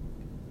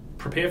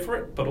prepare for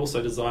it, but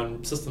also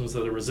design systems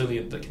that are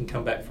resilient that can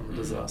come back from a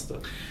disaster.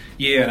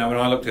 Yeah, no, when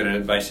I looked at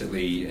it,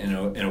 basically, in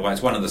a way,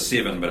 it's one of the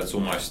 7, but it's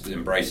almost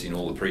embracing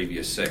all the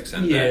previous 6.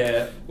 And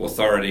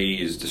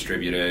authority is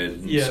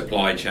distributed,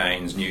 supply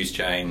chains, news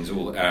chains,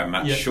 all are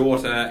much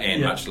shorter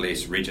and much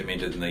less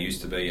regimented than they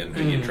used to be. And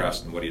who do you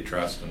trust, and what do you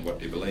trust, and what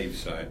do you believe?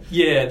 So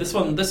this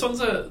one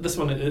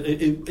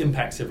it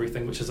impacts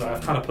everything, which is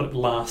I've kind of put it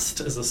last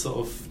as a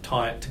sort of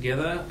tie it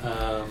together.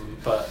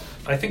 But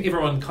I think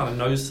everyone kind of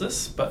knows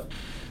this, but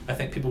I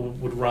think people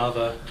would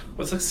rather. Well,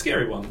 it's a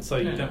scary one, so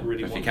you don't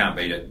really. If want you can't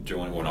beat it,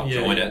 join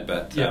it.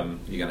 But you're going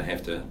to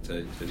have to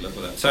live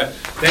with it. So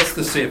that's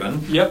the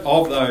 7. Yep.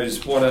 Of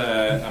those, what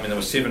are? I mean, there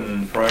were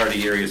 7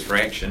 priority areas for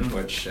action,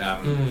 which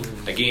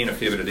again a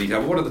fair bit of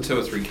detail. What are the 2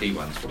 or 3 key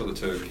ones? What are the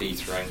 2 key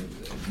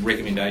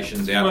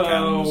recommendations,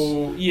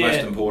 outcomes, most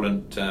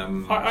important?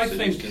 I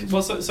think.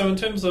 Well, so in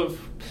terms of,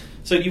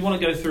 so do you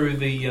want to go through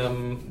the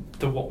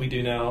what we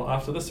do now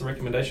after this, the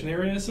recommendation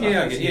areas?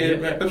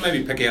 But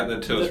maybe pick out the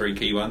 2 or 3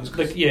 key ones.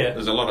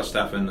 There's a lot of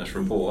stuff in this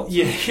report.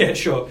 Yeah,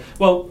 sure.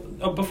 Well,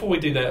 before we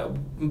do that,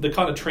 the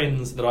kind of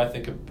trends that I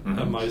think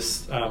are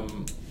most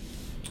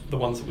the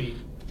ones that we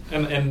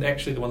and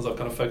actually the ones I've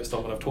kind of focused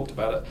on when I've talked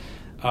about it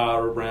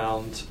are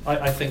around.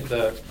 I think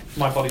the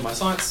My Body, My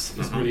Science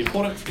is really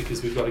important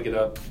because we've got to get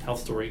our health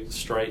story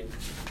straight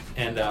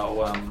and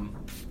our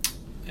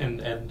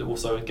and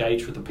also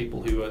engage with the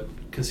people who are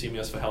consuming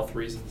us for health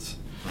reasons.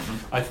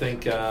 I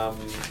think what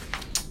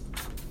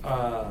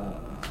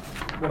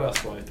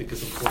else do I think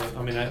is important?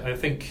 I mean, I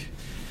think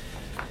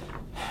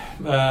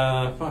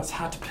it's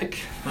hard to pick.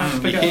 Well,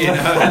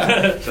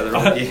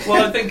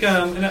 I think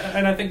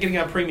and I think getting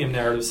our premium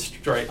narrative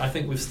straight. I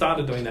think we've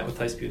started doing that with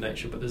Taste Pure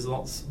Nature, but there's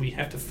lots we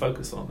have to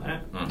focus on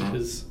that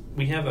because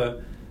we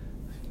have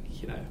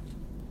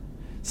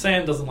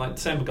Sam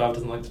McGive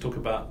doesn't like to talk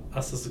about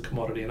us as a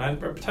commodity, and I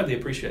totally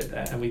appreciate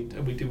that, and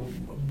we do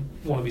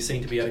want to be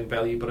seen to be adding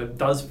value, but it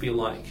does feel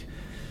like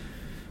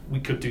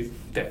we could do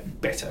that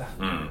better,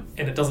 and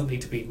it doesn't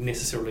need to be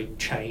necessarily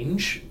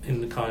change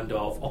in the kind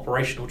of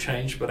operational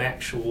change, but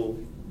actual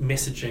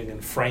messaging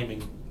and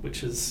framing,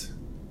 which is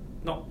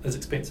not as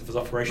expensive as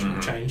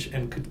operational change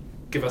and could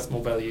give us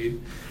more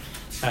value,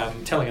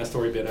 telling our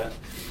story better.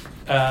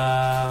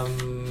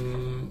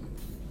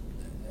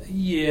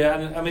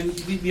 And I mean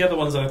the other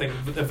ones, I think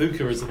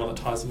VUCA is the one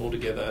that ties them all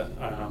together.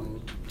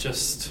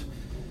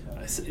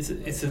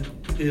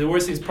 It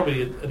always seems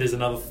probably there's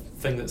another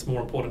thing that's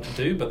more important to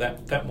do, but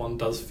that one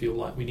does feel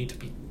like we need to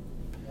be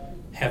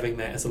having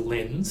that as a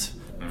lens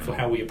for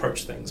how we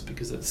approach things,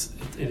 because it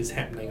is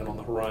happening and on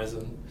the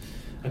horizon.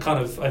 I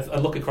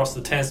look across the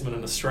Tasman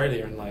in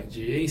Australia and like,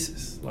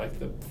 Jesus, like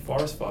the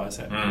forest fires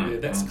happening there.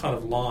 That's kind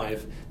of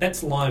live.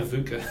 That's live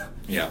VUCA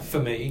for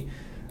me.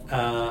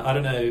 I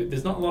don't know.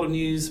 There's not a lot of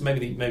news.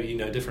 Maybe you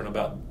know different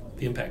about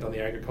the impact on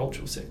the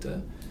agricultural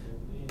sector,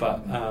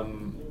 but I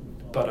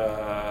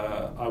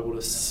would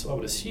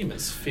assume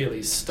it's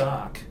fairly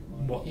stark.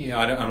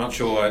 I'm not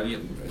sure.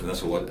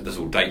 This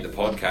will date the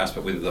podcast,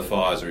 but whether the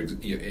fires are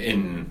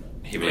in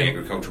heavy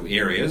agricultural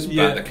areas,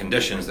 but the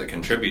conditions that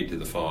contribute to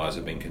the fires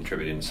have been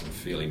contributing to some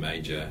fairly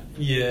major.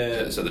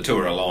 So the 2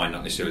 are aligned,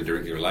 not necessarily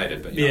directly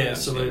related, but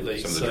absolutely.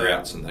 Some of the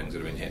droughts and things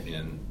that have been happening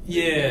in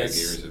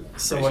areas are pretty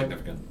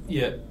significant.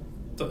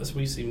 So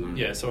we seem.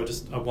 So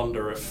I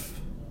wonder if.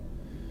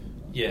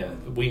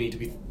 We need to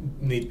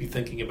be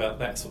thinking about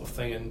that sort of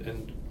thing,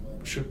 and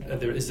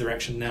is there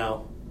action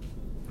now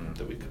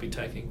that we could be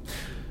taking?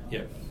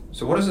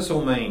 So what does this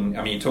all mean?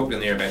 I mean, you talked in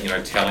there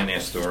about telling our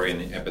story,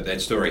 but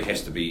that story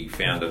has to be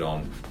founded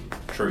on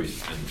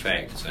truth and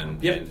facts,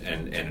 and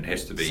it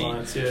has to be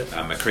science,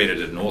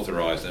 accredited and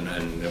authorised and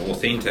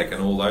authentic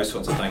and all those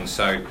sorts of things.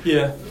 So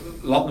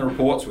a lot in the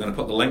reports. We're going to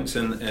put the links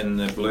in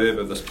the blurb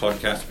of this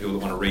podcast for people that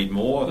want to read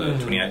more. The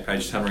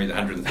 28-page summary, the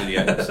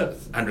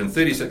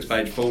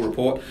 136-page full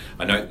report.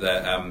 I note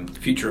the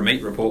Future of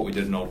Meat report we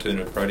did in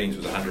alternative proteins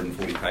was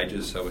 140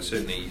 pages. So we're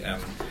certainly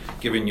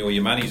giving you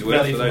your money's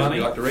worth for those of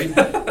you like to read.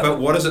 But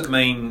what does it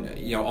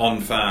mean,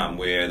 on farm,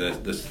 where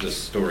this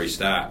story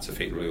starts?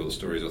 Effectively, all the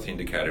story is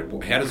authenticated.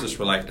 How does this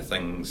relate to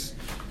things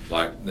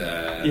like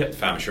the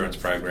farm assurance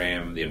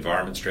program, the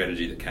environment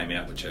strategy that came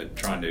out, which are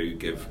trying to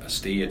give a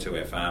steer to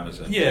our farmers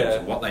in terms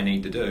of what they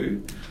need to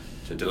do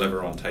to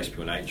deliver on Taste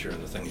Pure Nature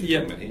and the things you're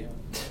talking about here?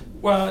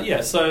 Well,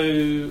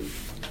 so.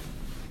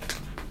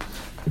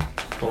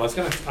 Well, I was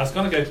going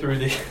to go through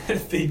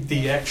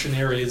the action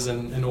areas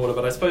in order,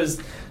 but I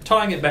suppose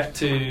tying it back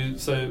to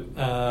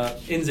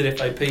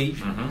NZFAP.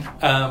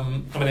 I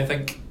mean, I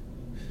think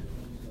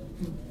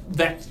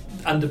that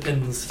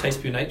underpins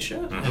Taste Pure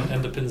Nature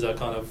and underpins our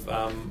kind of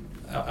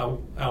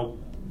our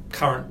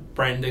current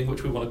branding,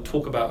 which we want to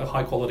talk about a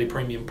high quality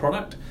premium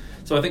product.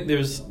 So I think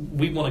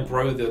we want to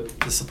grow the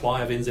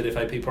supply of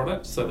NZFAP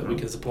products so that we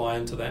can supply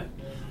into that.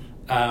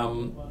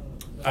 And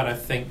I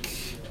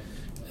think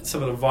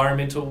some of the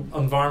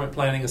environment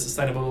planning and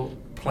sustainable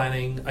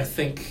planning, I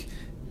think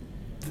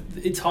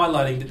it's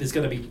highlighting that there's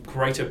going to be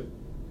greater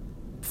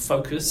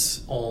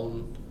focus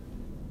on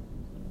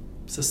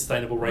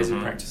sustainable raising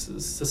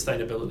practices,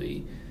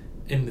 sustainability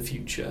in the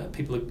future.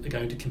 People are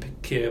going to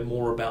care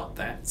more about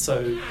that.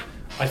 So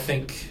I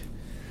think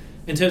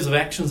in terms of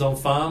actions on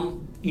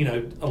farm,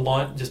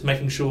 just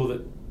making sure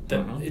that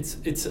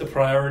it's a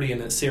priority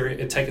and it's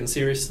taken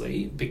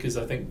seriously, because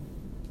I think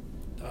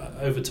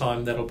over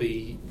time that'll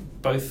be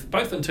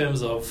both in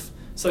terms of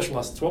social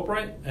license to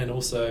operate and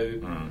also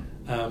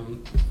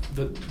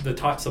the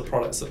types of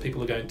products that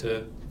people are going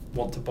to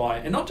want to buy,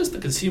 and not just the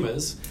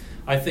consumers.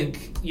 I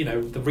think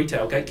the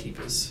retail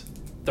gatekeepers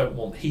don't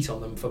want heat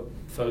on them for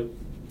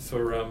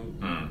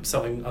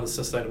selling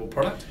unsustainable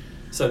product,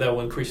 so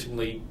they'll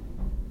increasingly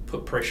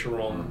put pressure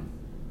on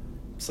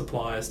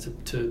suppliers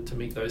to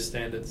meet those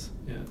standards.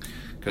 Yeah,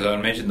 because I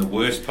imagine the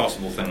worst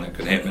possible thing that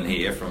could happen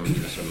here from a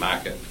sort of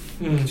market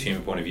consumer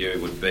point of view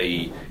would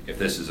be if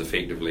this is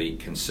effectively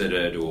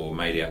considered or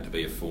made out to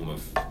be a form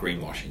of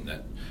greenwashing,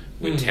 that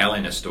we're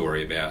telling a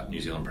story about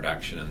New Zealand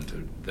production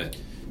and that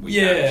we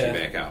can't actually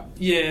back up.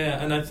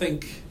 Yeah, and I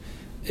think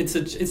it's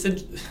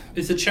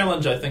a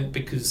challenge, I think,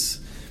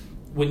 because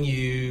when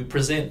you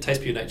present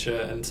Taste Pure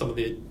Nature and some of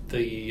the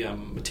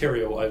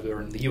material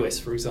over in the US,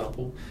 for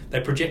example, they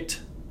project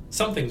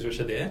some things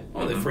which are there.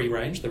 Oh, they're free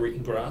range, they're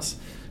eating grass,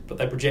 but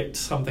they project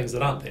some things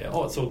that aren't there.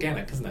 Oh, it's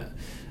organic, isn't it?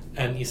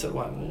 And you said,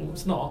 well,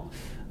 it's not.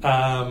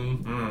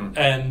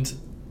 And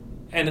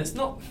it's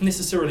not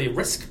necessarily a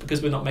risk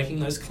because we're not making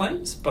those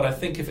claims, but I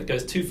think if it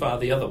goes too far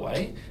the other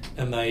way,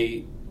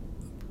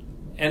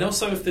 and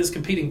also if there's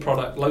competing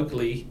product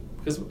locally,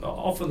 because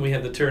often we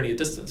have the tyranny of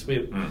distance.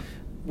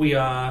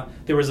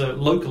 There is a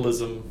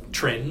localism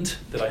trend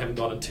that I haven't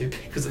gone into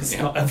because it's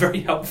not a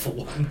very helpful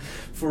one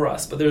for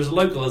us, but there's a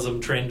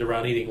localism trend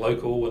around eating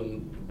local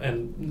and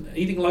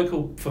eating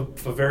local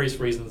for various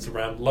reasons,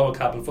 around lower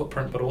carbon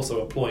footprint, but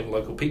also employing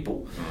local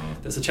people.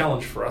 That's a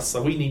challenge for us,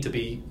 so we need to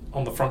be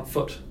on the front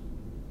foot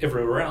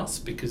everywhere else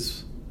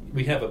because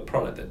we have a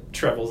product that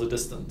travels a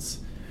distance.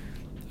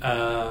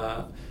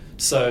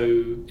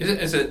 So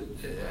is it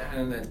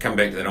and come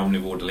back to that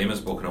omnivore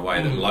dilemmas book in a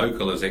way that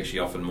local is actually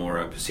often more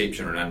a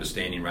perception or an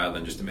understanding rather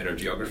than just a matter of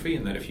geography,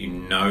 and that if you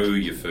know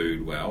your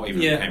food well,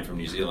 even if it came from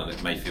New Zealand,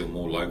 it may feel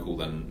more local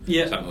than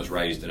something that was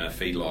raised in a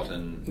feedlot.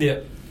 And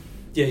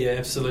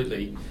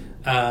absolutely.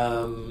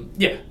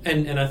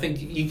 And I think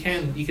you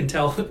can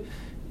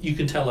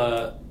tell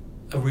a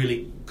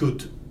really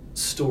good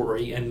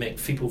story and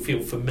make people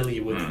feel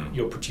familiar with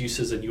your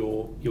producers and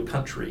your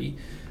country.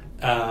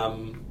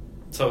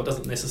 So it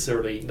doesn't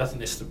necessarily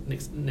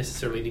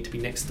need to be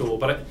next door,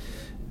 but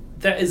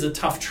that is a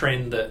tough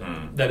trend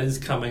that is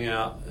coming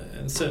out,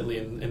 and certainly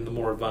in the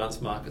more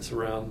advanced markets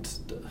around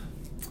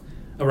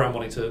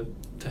wanting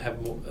to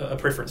have more, a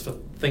preference for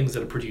things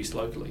that are produced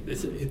locally.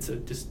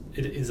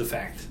 It is a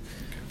fact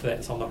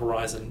that's on the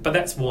horizon, but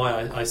that's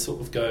why I sort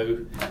of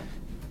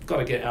got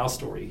to get our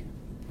story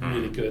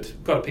really good.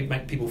 Got to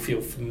make people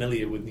feel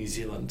familiar with New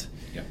Zealand.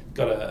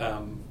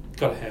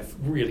 Got to have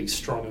really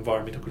strong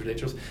environmental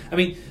credentials. I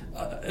mean,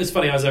 it's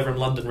funny, I was over in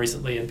London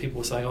recently and people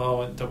were saying, I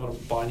don't want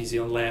to buy New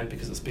Zealand lamb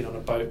because it's been on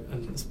a boat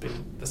and it's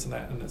been this and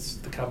that and it's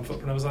the carbon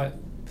footprint. I was like,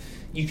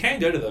 you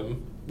can go to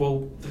them.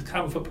 Well, the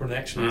carbon footprint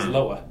actually is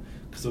lower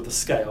because of the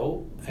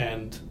scale,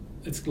 and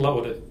it's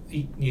lower to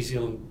eat New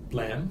Zealand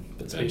lamb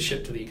that's been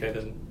shipped to the UK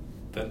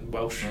than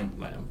Welsh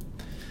lamb.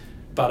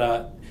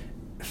 But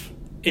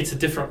it's a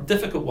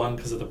difficult one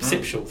because of the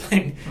perceptual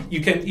thing.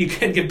 You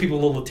can give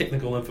people all the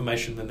technical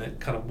information and it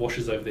kind of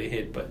washes over their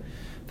head, but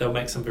they'll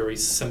make some very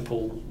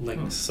simple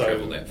links. So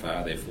travel that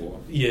far,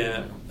 therefore.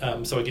 Yeah.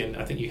 So again,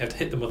 I think you have to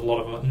hit them with a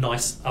lot of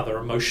nice other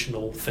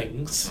emotional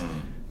things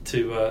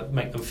to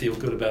make them feel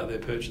good about their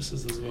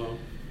purchases as well.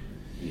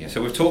 Yeah,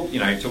 so we've talked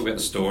about the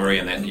story,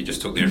 and then you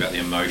just talked there about the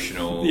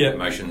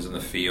emotions and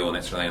the feel and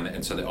that sort of thing,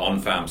 and so the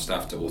on-farm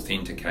stuff to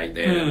authenticate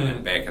that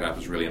and back it up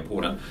is really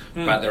important.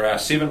 But there are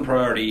 7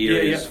 priority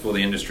areas for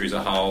the industry as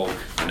a whole.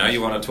 I know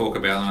you want to talk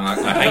about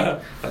them. I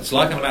hate, it's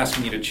like I'm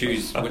asking you to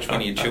choose which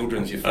one of your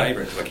children's your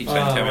favourite, because I keep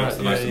saying tell me what's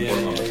the most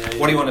important one.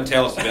 What do you want to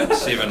tell us about the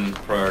 7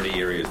 priority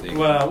areas there?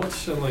 Well, what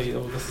shall we...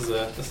 Oh, this is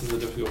a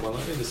difficult one.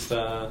 Let me just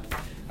have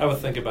a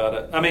think about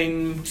it. I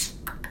mean...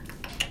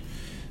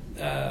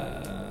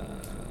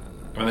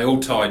 they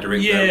all tie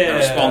directly. The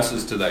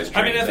responses to those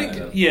trends. I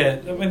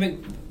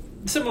think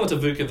similar to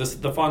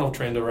VUCA, the final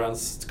trend around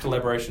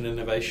collaboration and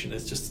innovation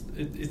is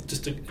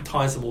it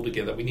ties them all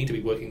together. We need to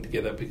be working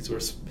together because we're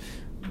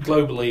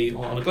globally,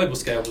 on a global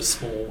scale, we're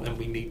small and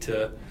we need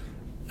to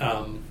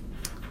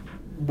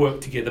work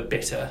together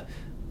better.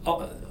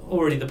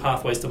 Already the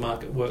pathways to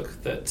market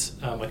work that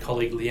my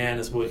colleague Leanne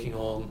is working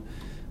on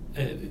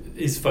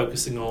is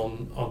focusing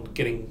on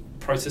getting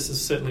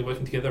processes certainly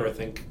working together. I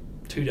think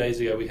 2 days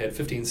ago we had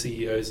 15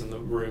 CEOs in the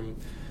room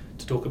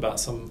to talk about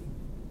some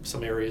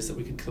areas that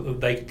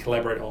they could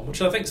collaborate on,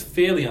 which I think is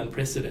fairly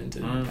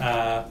unprecedented.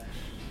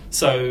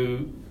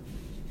 So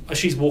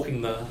she's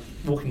walking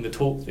the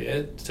talk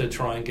there to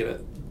try and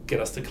get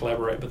us to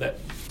collaborate, but that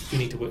we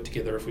need to work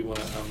together if we want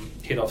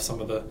to head off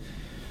some of the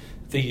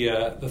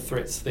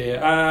threats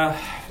there.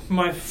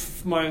 My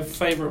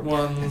favourite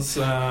ones.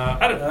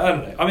 I don't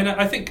know. I mean,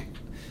 I think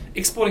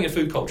exporting a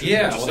food culture.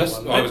 Yeah, is that's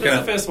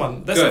the first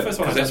one. That's the first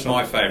one. That's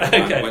my favourite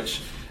okay. one.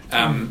 Which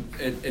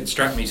it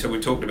struck me. So we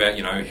talked about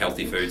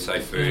healthy food,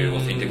 safe food,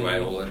 authentic way,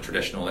 all that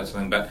traditional, that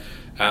sort of thing. But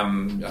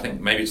I think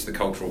maybe it's the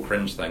cultural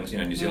cringe things.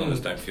 New Zealanders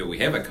don't feel we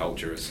have a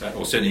culture, or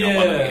certainly not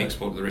one that we can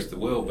export to the rest of the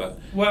world. But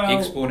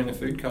exporting a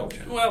food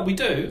culture. Well, we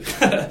do,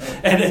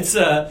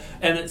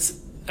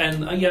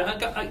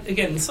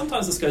 again,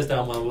 sometimes this goes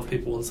down well with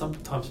people, and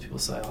sometimes people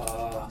say,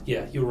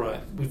 yeah, you're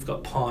right, we've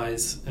got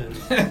pies and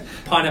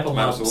pineapple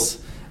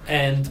lumps,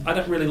 and I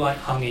don't really like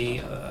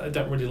hangi, I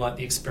don't really like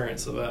the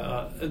experience of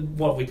it.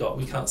 What have we got?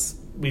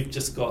 We've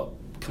just got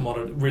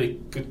commodity, really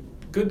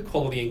good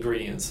quality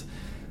ingredients.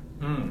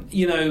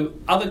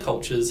 Other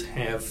cultures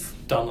have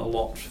done a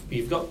lot.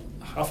 I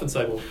often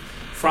say, well,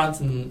 France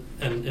and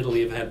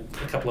Italy have had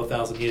a couple of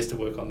thousand years to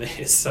work on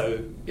theirs,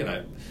 so,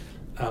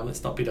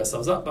 let's not beat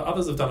ourselves up, but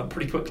others have done it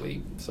pretty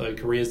quickly. So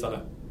Korea's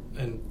done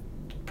it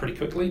pretty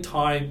quickly.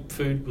 Thai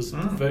food was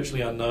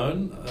virtually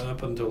unknown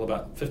up until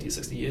about 50 or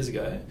 60 years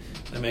ago.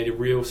 They made a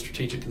real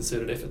strategic,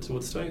 concerted effort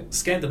towards doing it.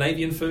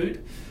 Scandinavian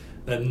food,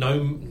 I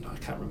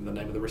can't remember the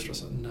name of the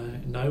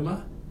restaurant,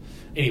 Noma.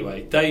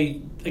 Anyway,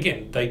 they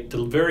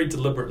very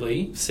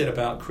deliberately set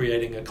about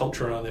creating a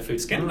culture around their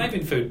food.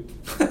 Scandinavian food,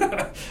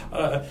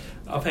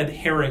 I've had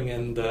herring,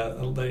 and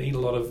they eat a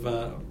lot of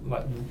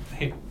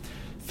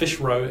fish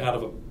roe out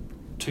of a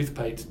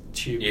toothpaste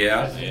tube.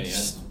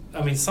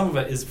 I mean, some of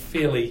it is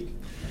fairly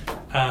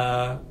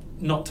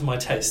not to my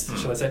taste,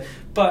 shall I say.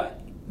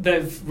 But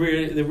they're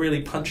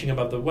really punching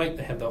above their weight.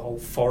 They have the whole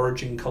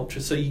foraging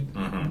culture, so you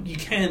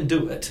can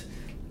do it.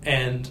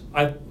 And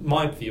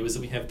my view is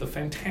that we have the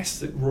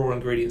fantastic raw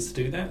ingredients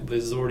to do that.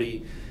 There's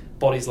already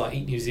bodies like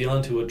Eat New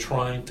Zealand who are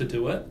trying to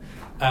do it,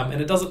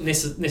 and it doesn't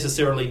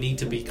necessarily need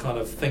to be kind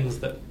of things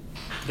that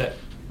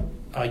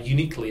are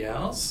uniquely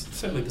ours.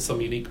 Certainly there's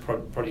some unique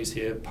produce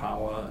here,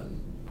 paua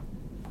and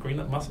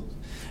greenland mussels.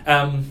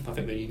 I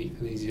think they're unique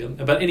in New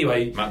Zealand. But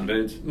anyway... Mutton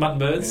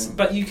birds. Yeah.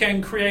 But you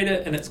can create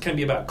it, and it can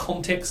be about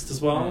context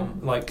as well.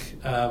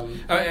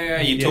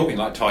 You're talking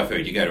like Thai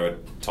food. You go to a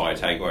Thai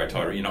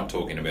takeaway, you're not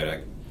talking about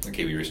a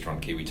Kiwi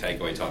restaurant, Kiwi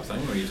takeaway type thing,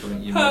 or are you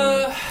talking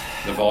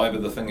the vibe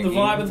of the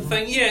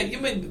thing? Yeah. You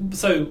mean,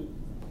 so...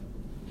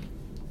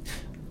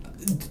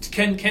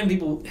 Can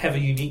people have a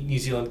unique New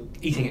Zealand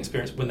eating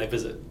experience when they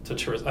visit to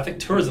tourism? I think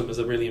tourism is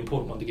a really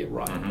important one to get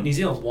right. New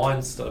Zealand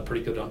wine's done a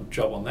pretty good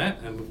job on that,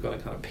 and we've got a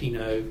kind of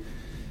Pinot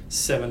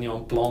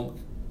Sauvignon Blanc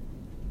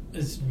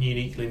is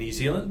uniquely New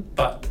Zealand,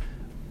 but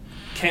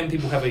can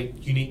people have a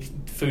unique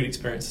food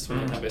experience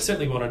when they come here?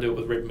 Certainly want to do it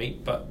with red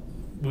meat, but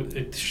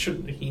it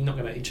shouldn't. You're not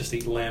going to just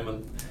eat lamb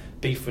and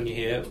beef when you're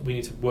here. We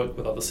need to work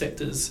with other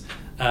sectors,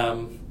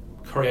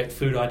 create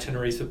food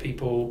itineraries for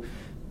people.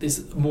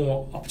 There's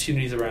more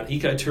opportunities around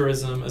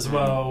ecotourism as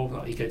well.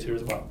 Not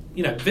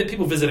ecotourism,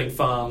 people visiting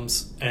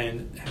farms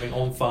and having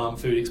on-farm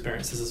food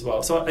experiences as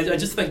well. So I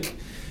just think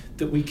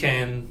that we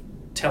can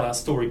tell our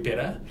story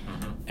better,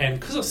 and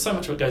because so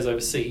much of it goes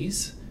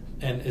overseas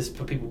and is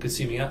for people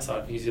consuming outside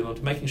of New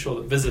Zealand, making sure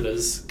that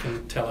visitors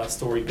can tell our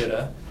story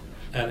better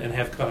and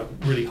have kind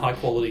of really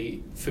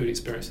high-quality food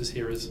experiences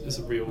here is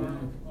a real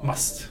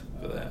must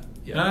for that.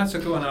 Yeah. No, that's a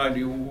good one.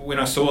 When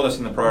I saw this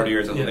in the priority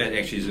areas, I thought that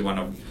actually is one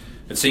of...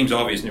 It seems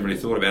obvious, never really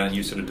thought about it, and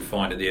you sort of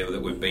defined it there,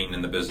 that we've been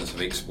in the business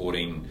of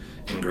exporting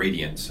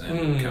ingredients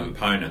and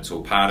components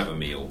or part of a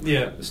meal,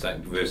 the state,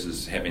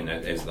 versus having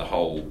it as the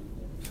whole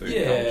food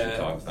culture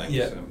type of thing.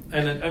 Yeah, so.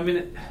 And I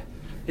mean,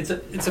 it's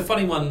a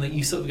funny one that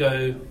you sort of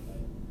go,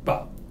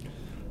 but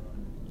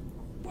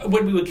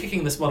when we were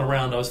kicking this one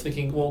around, I was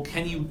thinking, well,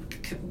 isn't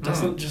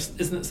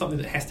it something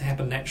that has to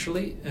happen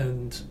naturally?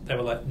 And they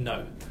were like,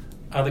 no.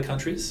 Other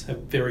countries have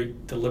very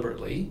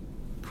deliberately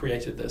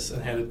created this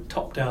and had a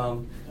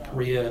top-down.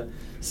 Korea,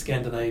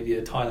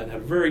 Scandinavia, Thailand had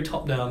a very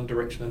top-down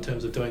direction in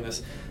terms of doing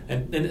this,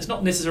 and it's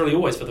not necessarily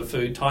always for the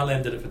food.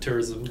 Thailand did it for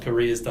tourism.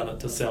 Korea's done it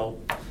to sell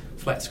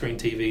flat-screen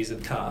TVs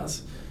and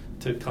cars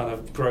to kind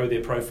of grow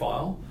their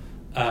profile.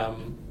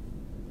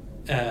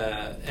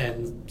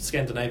 And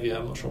Scandinavia,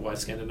 I'm not sure why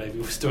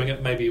Scandinavia was doing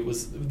it. Maybe it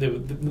was there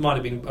might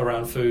have been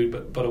around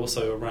food, but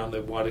also around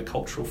the wider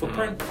cultural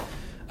footprint.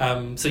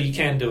 So you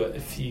can do it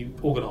if you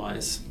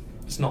organise.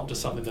 It's not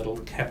just something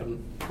that'll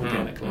happen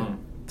organically.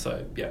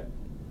 So yeah.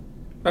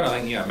 But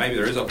I think maybe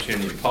there is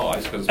opportunity in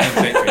pies because it's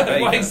manufacturing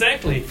beef. Well,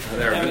 exactly.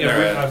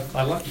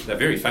 They're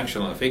very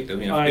functional and effective.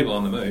 People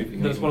on the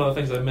move. That's one of the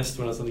things I missed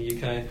when I was in the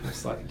UK.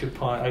 It's like a good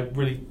pie. I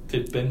really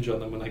did binge on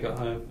them when I got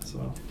home as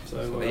well.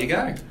 So there you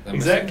go.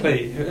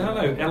 Exactly. I don't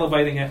know,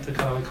 elevating it to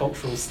kind of a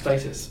cultural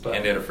status. But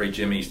and out of free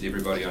Jimmy's to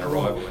everybody on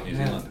arrival in New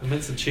Zealand.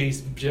 Mince and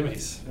cheese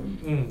Jimmy's.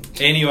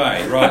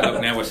 Anyway, right.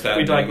 Look, now we're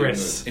starting. We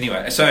digress.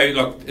 Anyway, so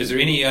look, is there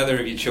any other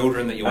of your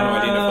children that you want to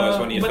identify as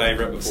one of your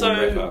favourite before we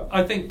wrap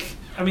up?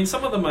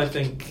 Some of them I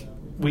think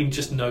we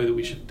just know that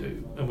we should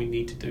do and we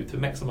need to do to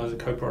maximise the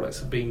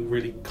co-products of being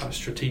really kind of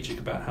strategic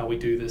about how we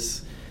do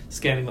this.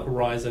 Scanning the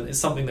horizon is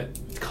something that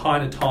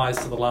kind of ties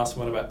to the last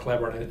one about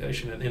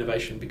collaboration and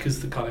innovation,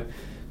 because the kind of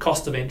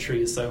cost of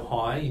entry is so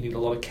high. You need a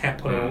lot of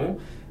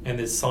capital and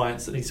there's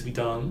science that needs to be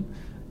done.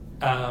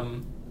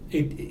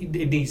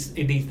 It needs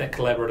that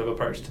collaborative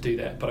approach to do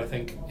that, but I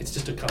think it's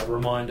just a kind of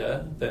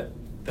reminder that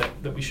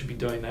we should be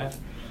doing that.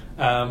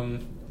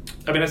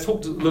 I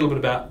talked a little bit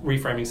about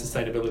reframing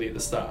sustainability at the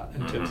start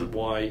in terms of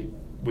why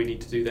we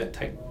need to do that,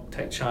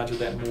 take charge of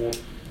that more.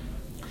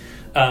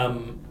 I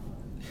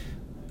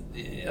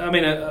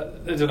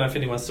don't know if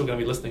anyone's still going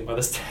to be listening by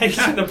this stage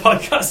in the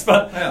podcast,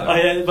 but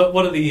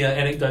one of the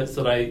anecdotes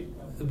that I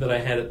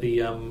had at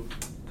the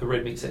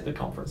Red Meat Sector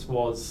conference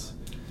was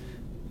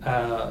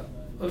one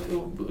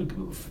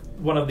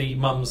of the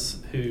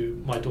mums who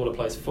my daughter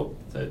plays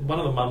one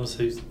of the mums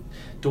whose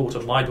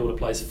my daughter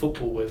plays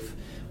football with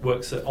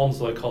works at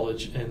Onslow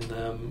College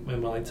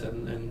in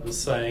Wellington, and was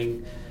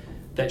saying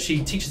that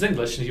she teaches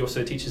English and she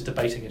also teaches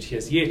debating, and she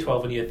has year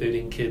 12 and year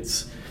 13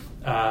 kids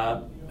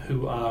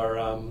who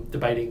are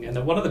debating, and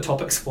then one of the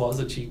topics was,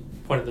 and she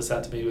pointed this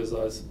out to me as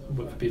I was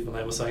with people, and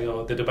they were saying,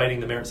 they're debating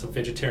the merits of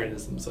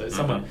vegetarianism. So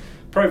some are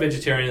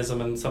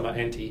pro-vegetarianism and some are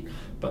anti,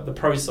 but the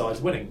pro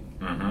side's winning.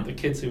 The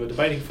kids who are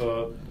debating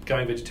for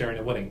going vegetarian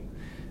are winning.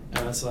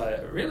 And it's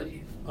like, really?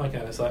 Okay,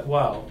 and it's like,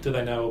 wow, do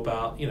they know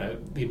about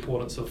the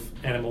importance of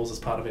animals as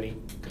part of any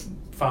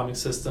farming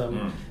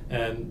system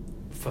and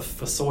for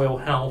soil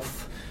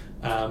health?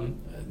 I'm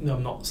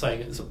not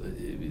saying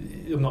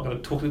I'm not going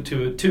to talk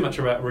too much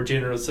about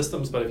regenerative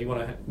systems, but if you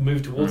want to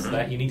move towards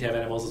that, you need to have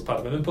animals as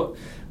part of an input.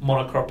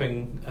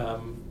 Monocropping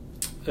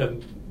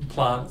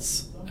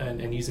plants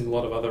and using a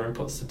lot of other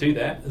inputs to do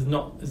that is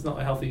not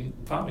a healthy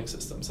farming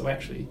system. So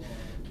actually,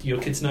 do your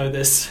kids know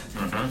this?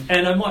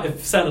 And I might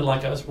have sounded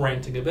like I was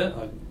ranting a bit.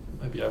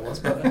 Maybe I was,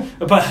 but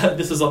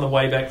this was on the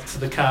way back to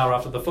the car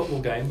after the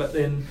football game. But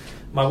then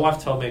my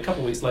wife told me a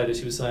couple of weeks later,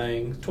 she was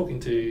talking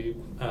to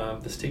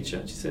this teacher,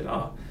 and she said,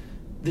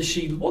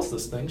 she was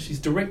listening. She's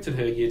directed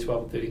her year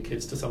 12 and 13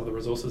 kids to some of the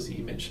resources that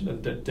you mentioned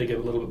and dig a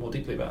little bit more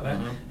deeply about that.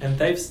 And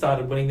they've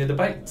started winning the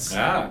debates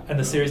and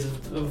the series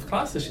of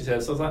classes she's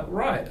had. So I was like,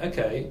 right,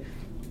 okay,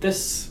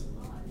 this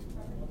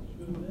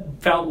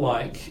felt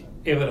like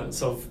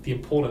evidence of the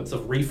importance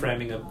of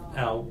reframing of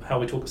how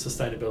we talk of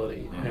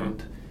sustainability.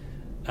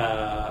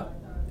 And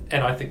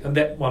I think, and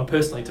that one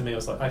personally to me, I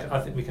was like, I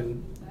think we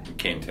can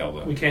tell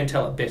that. We can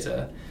tell it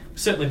better.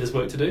 Certainly there's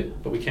work to do,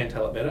 but we can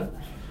tell it better.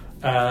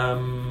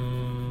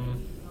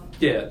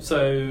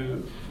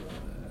 So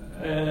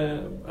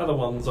other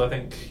ones, I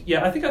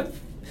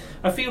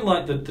feel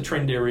like the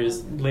trend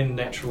areas lend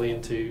naturally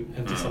into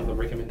some of the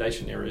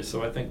recommendation areas.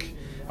 So I think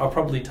I'll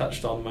probably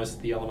touched on most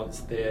of the elements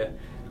there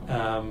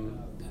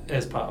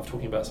as part of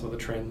talking about some of the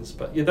trends.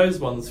 But yeah, those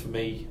ones for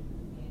me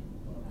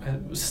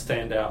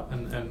stand out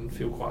and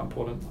feel quite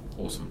important.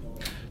 Awesome.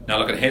 Now,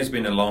 look, it has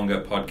been a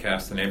longer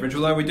podcast than average,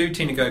 although we do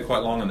tend to go quite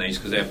long on these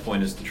because our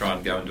point is to try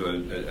and go into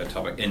a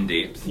topic in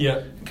depth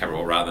and cover it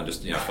all rather than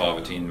just 5 or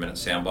 10 minute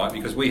soundbite,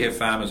 because we have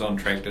farmers on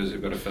tractors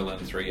who've got to fill in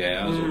 3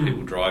 hours, or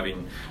people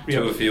driving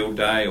to a field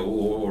day,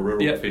 or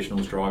rural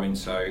professionals driving.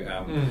 So,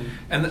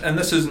 and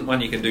this isn't one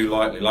you can do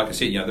lightly. Like I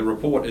said, the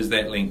report is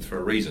that length for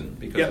a reason,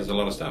 because there's a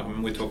lot of stuff. I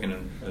mean, we're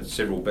talking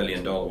several $1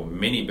 billion or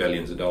many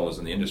billions of dollars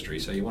in the industry,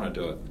 so you want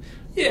to do it.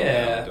 Do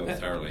it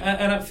thoroughly.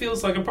 And it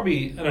feels like I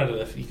don't know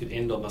if you could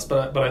end on this,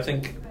 but I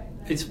think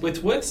it's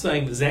worth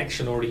saying there's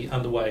action already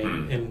underway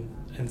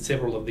in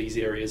several of these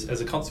areas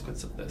as a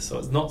consequence of this. So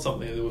it's not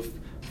something that we've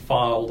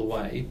filed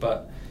away,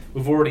 but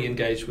we've already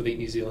engaged with Eat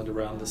New Zealand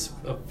around this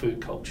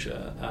food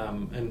culture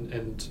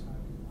and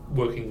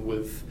working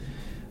with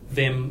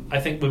them. I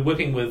think we're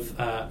working with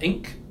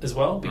Inc. as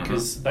well,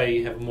 because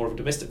they have more of a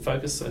domestic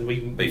focus, and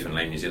Beef and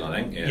Lamb New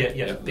Zealand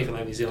Inc. Beef and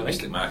Lamb New Zealand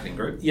domestic marketing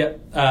group.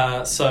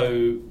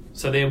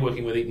 So they're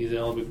working with Eat New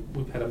Zealand.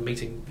 We've had a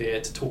meeting there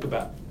to talk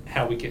about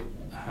how we get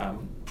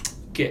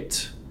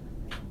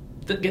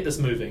this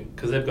moving,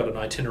 because they've got an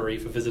itinerary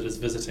for visitors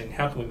visiting.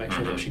 How can we make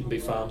sure that Sheep and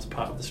Beef Farms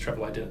part of this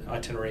travel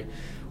itinerary,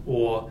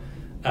 or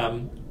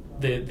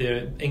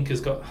their Inc.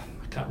 has got,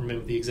 I can't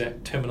remember the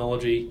exact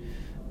terminology.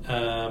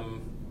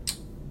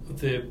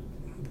 The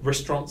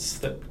restaurants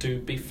that do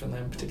beef and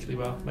lamb particularly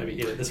well,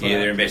 maybe this one. Yeah,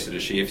 they're ambassador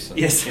chefs.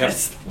 Yes,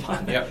 that's the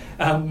one.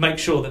 Make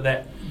sure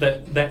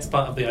that's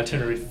part of the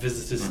itinerary for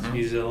visitors to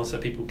New Zealand, so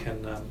people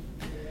can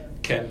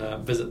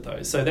visit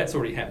those. So that's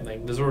already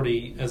happening. There's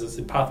already, as I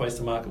said, pathways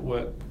to market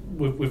work.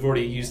 We've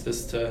already used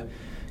this to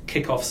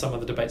kick off some of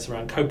the debates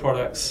around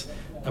co-products,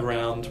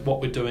 around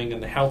what we're doing in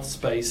the health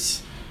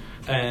space,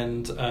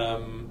 and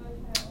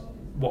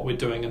what we're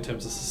doing in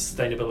terms of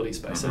sustainability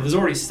space. So there's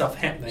already stuff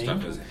happening.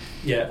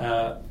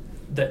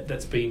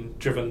 That's been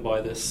driven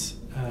by this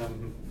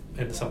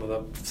and some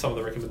of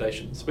the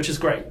recommendations, which is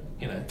great.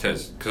 It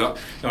is, because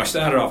I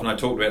started off and I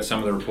talked about some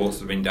of the reports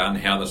that have been done,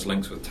 how this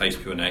links with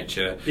Taste Pure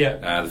Nature,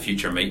 the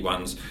future meat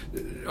ones.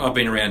 I've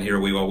been around here a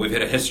wee while. We've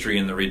had a history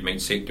in the red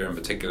meat sector in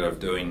particular of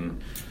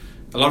doing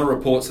a lot of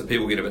reports that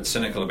people get a bit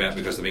cynical about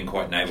because they've been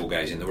quite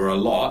navel-gazing. There were a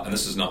lot, and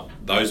this is not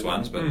those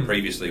ones, but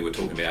previously we're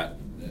talking about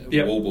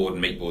wallboard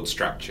and meat board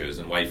structures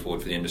and way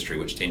forward for the industry,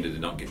 which tended to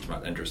not get too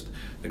much interest.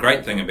 The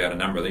great thing about a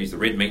number of these, the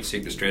red meat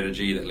sector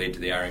strategy that led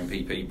to the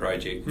RMPP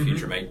project,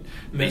 Future Meat,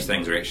 these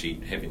things are actually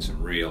having some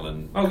real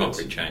and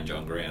concrete change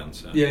on ground.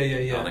 So I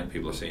think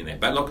people are seeing that.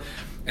 But look,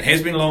 it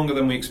has been longer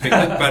than we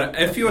expected, but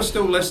if you're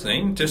still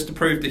listening, just to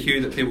prove to Hugh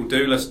that people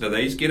do listen to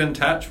these, get in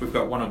touch. We've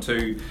got 1 or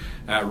 2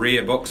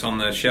 rare books on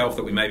the shelf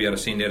that we may be able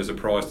to send out as a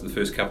prize to the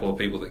first couple of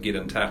people that get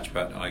in touch,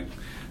 but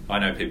I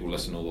know people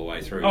listen all the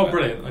way through. Oh,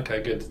 brilliant.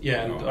 Okay, good.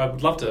 Yeah, and I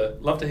would love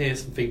to hear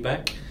some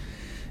feedback,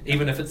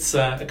 even if it's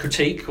a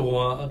critique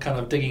or kind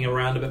of digging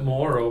around a bit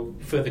more or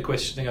further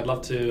questioning. I'd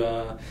love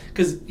to,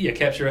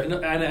 capture it.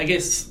 And I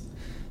guess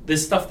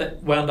there's stuff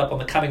that wound up on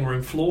the cutting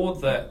room floor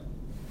that,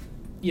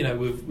 we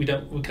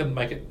couldn't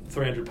make it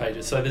 300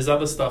 pages. So there's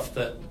other stuff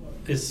that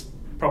is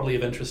probably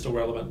of interest or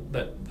relevant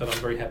that I'm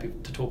very happy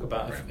to talk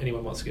about if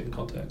anyone wants to get in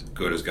contact.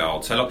 Good as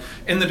gold. So look,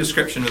 in the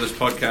description of this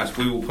podcast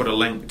we will put a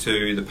link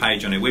to the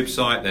page on our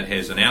website that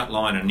has an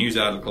outline, a news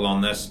article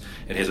on this.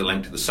 It has a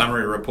link to the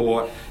summary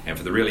report, and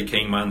for the really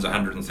keen ones,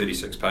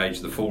 136 page,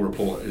 the full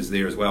report is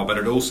there as well, but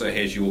it also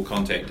has your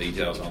contact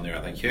details on there,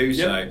 I think, Hugh.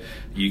 So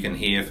you can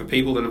hear, for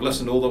people that have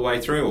listened all the way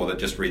through or that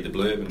just read the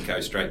blurb and go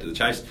straight to the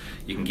chase,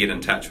 you can get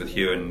in touch with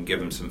Hugh and give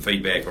him some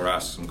feedback or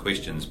ask some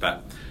questions.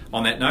 But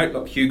on that note,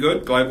 look, Hugh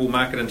Good, Global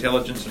Market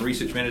Intelligence and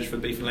Research Manager for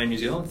Beef and Lamb New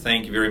Zealand,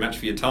 thank you very much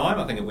for your time.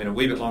 I think it went a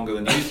wee bit longer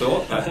than you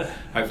thought, but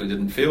hopefully it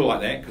didn't feel like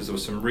that because there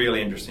was some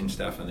really interesting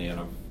stuff in there and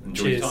I've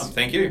enjoyed your time.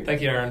 Thank you.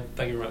 Thank you, Aaron.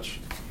 Thank you very much.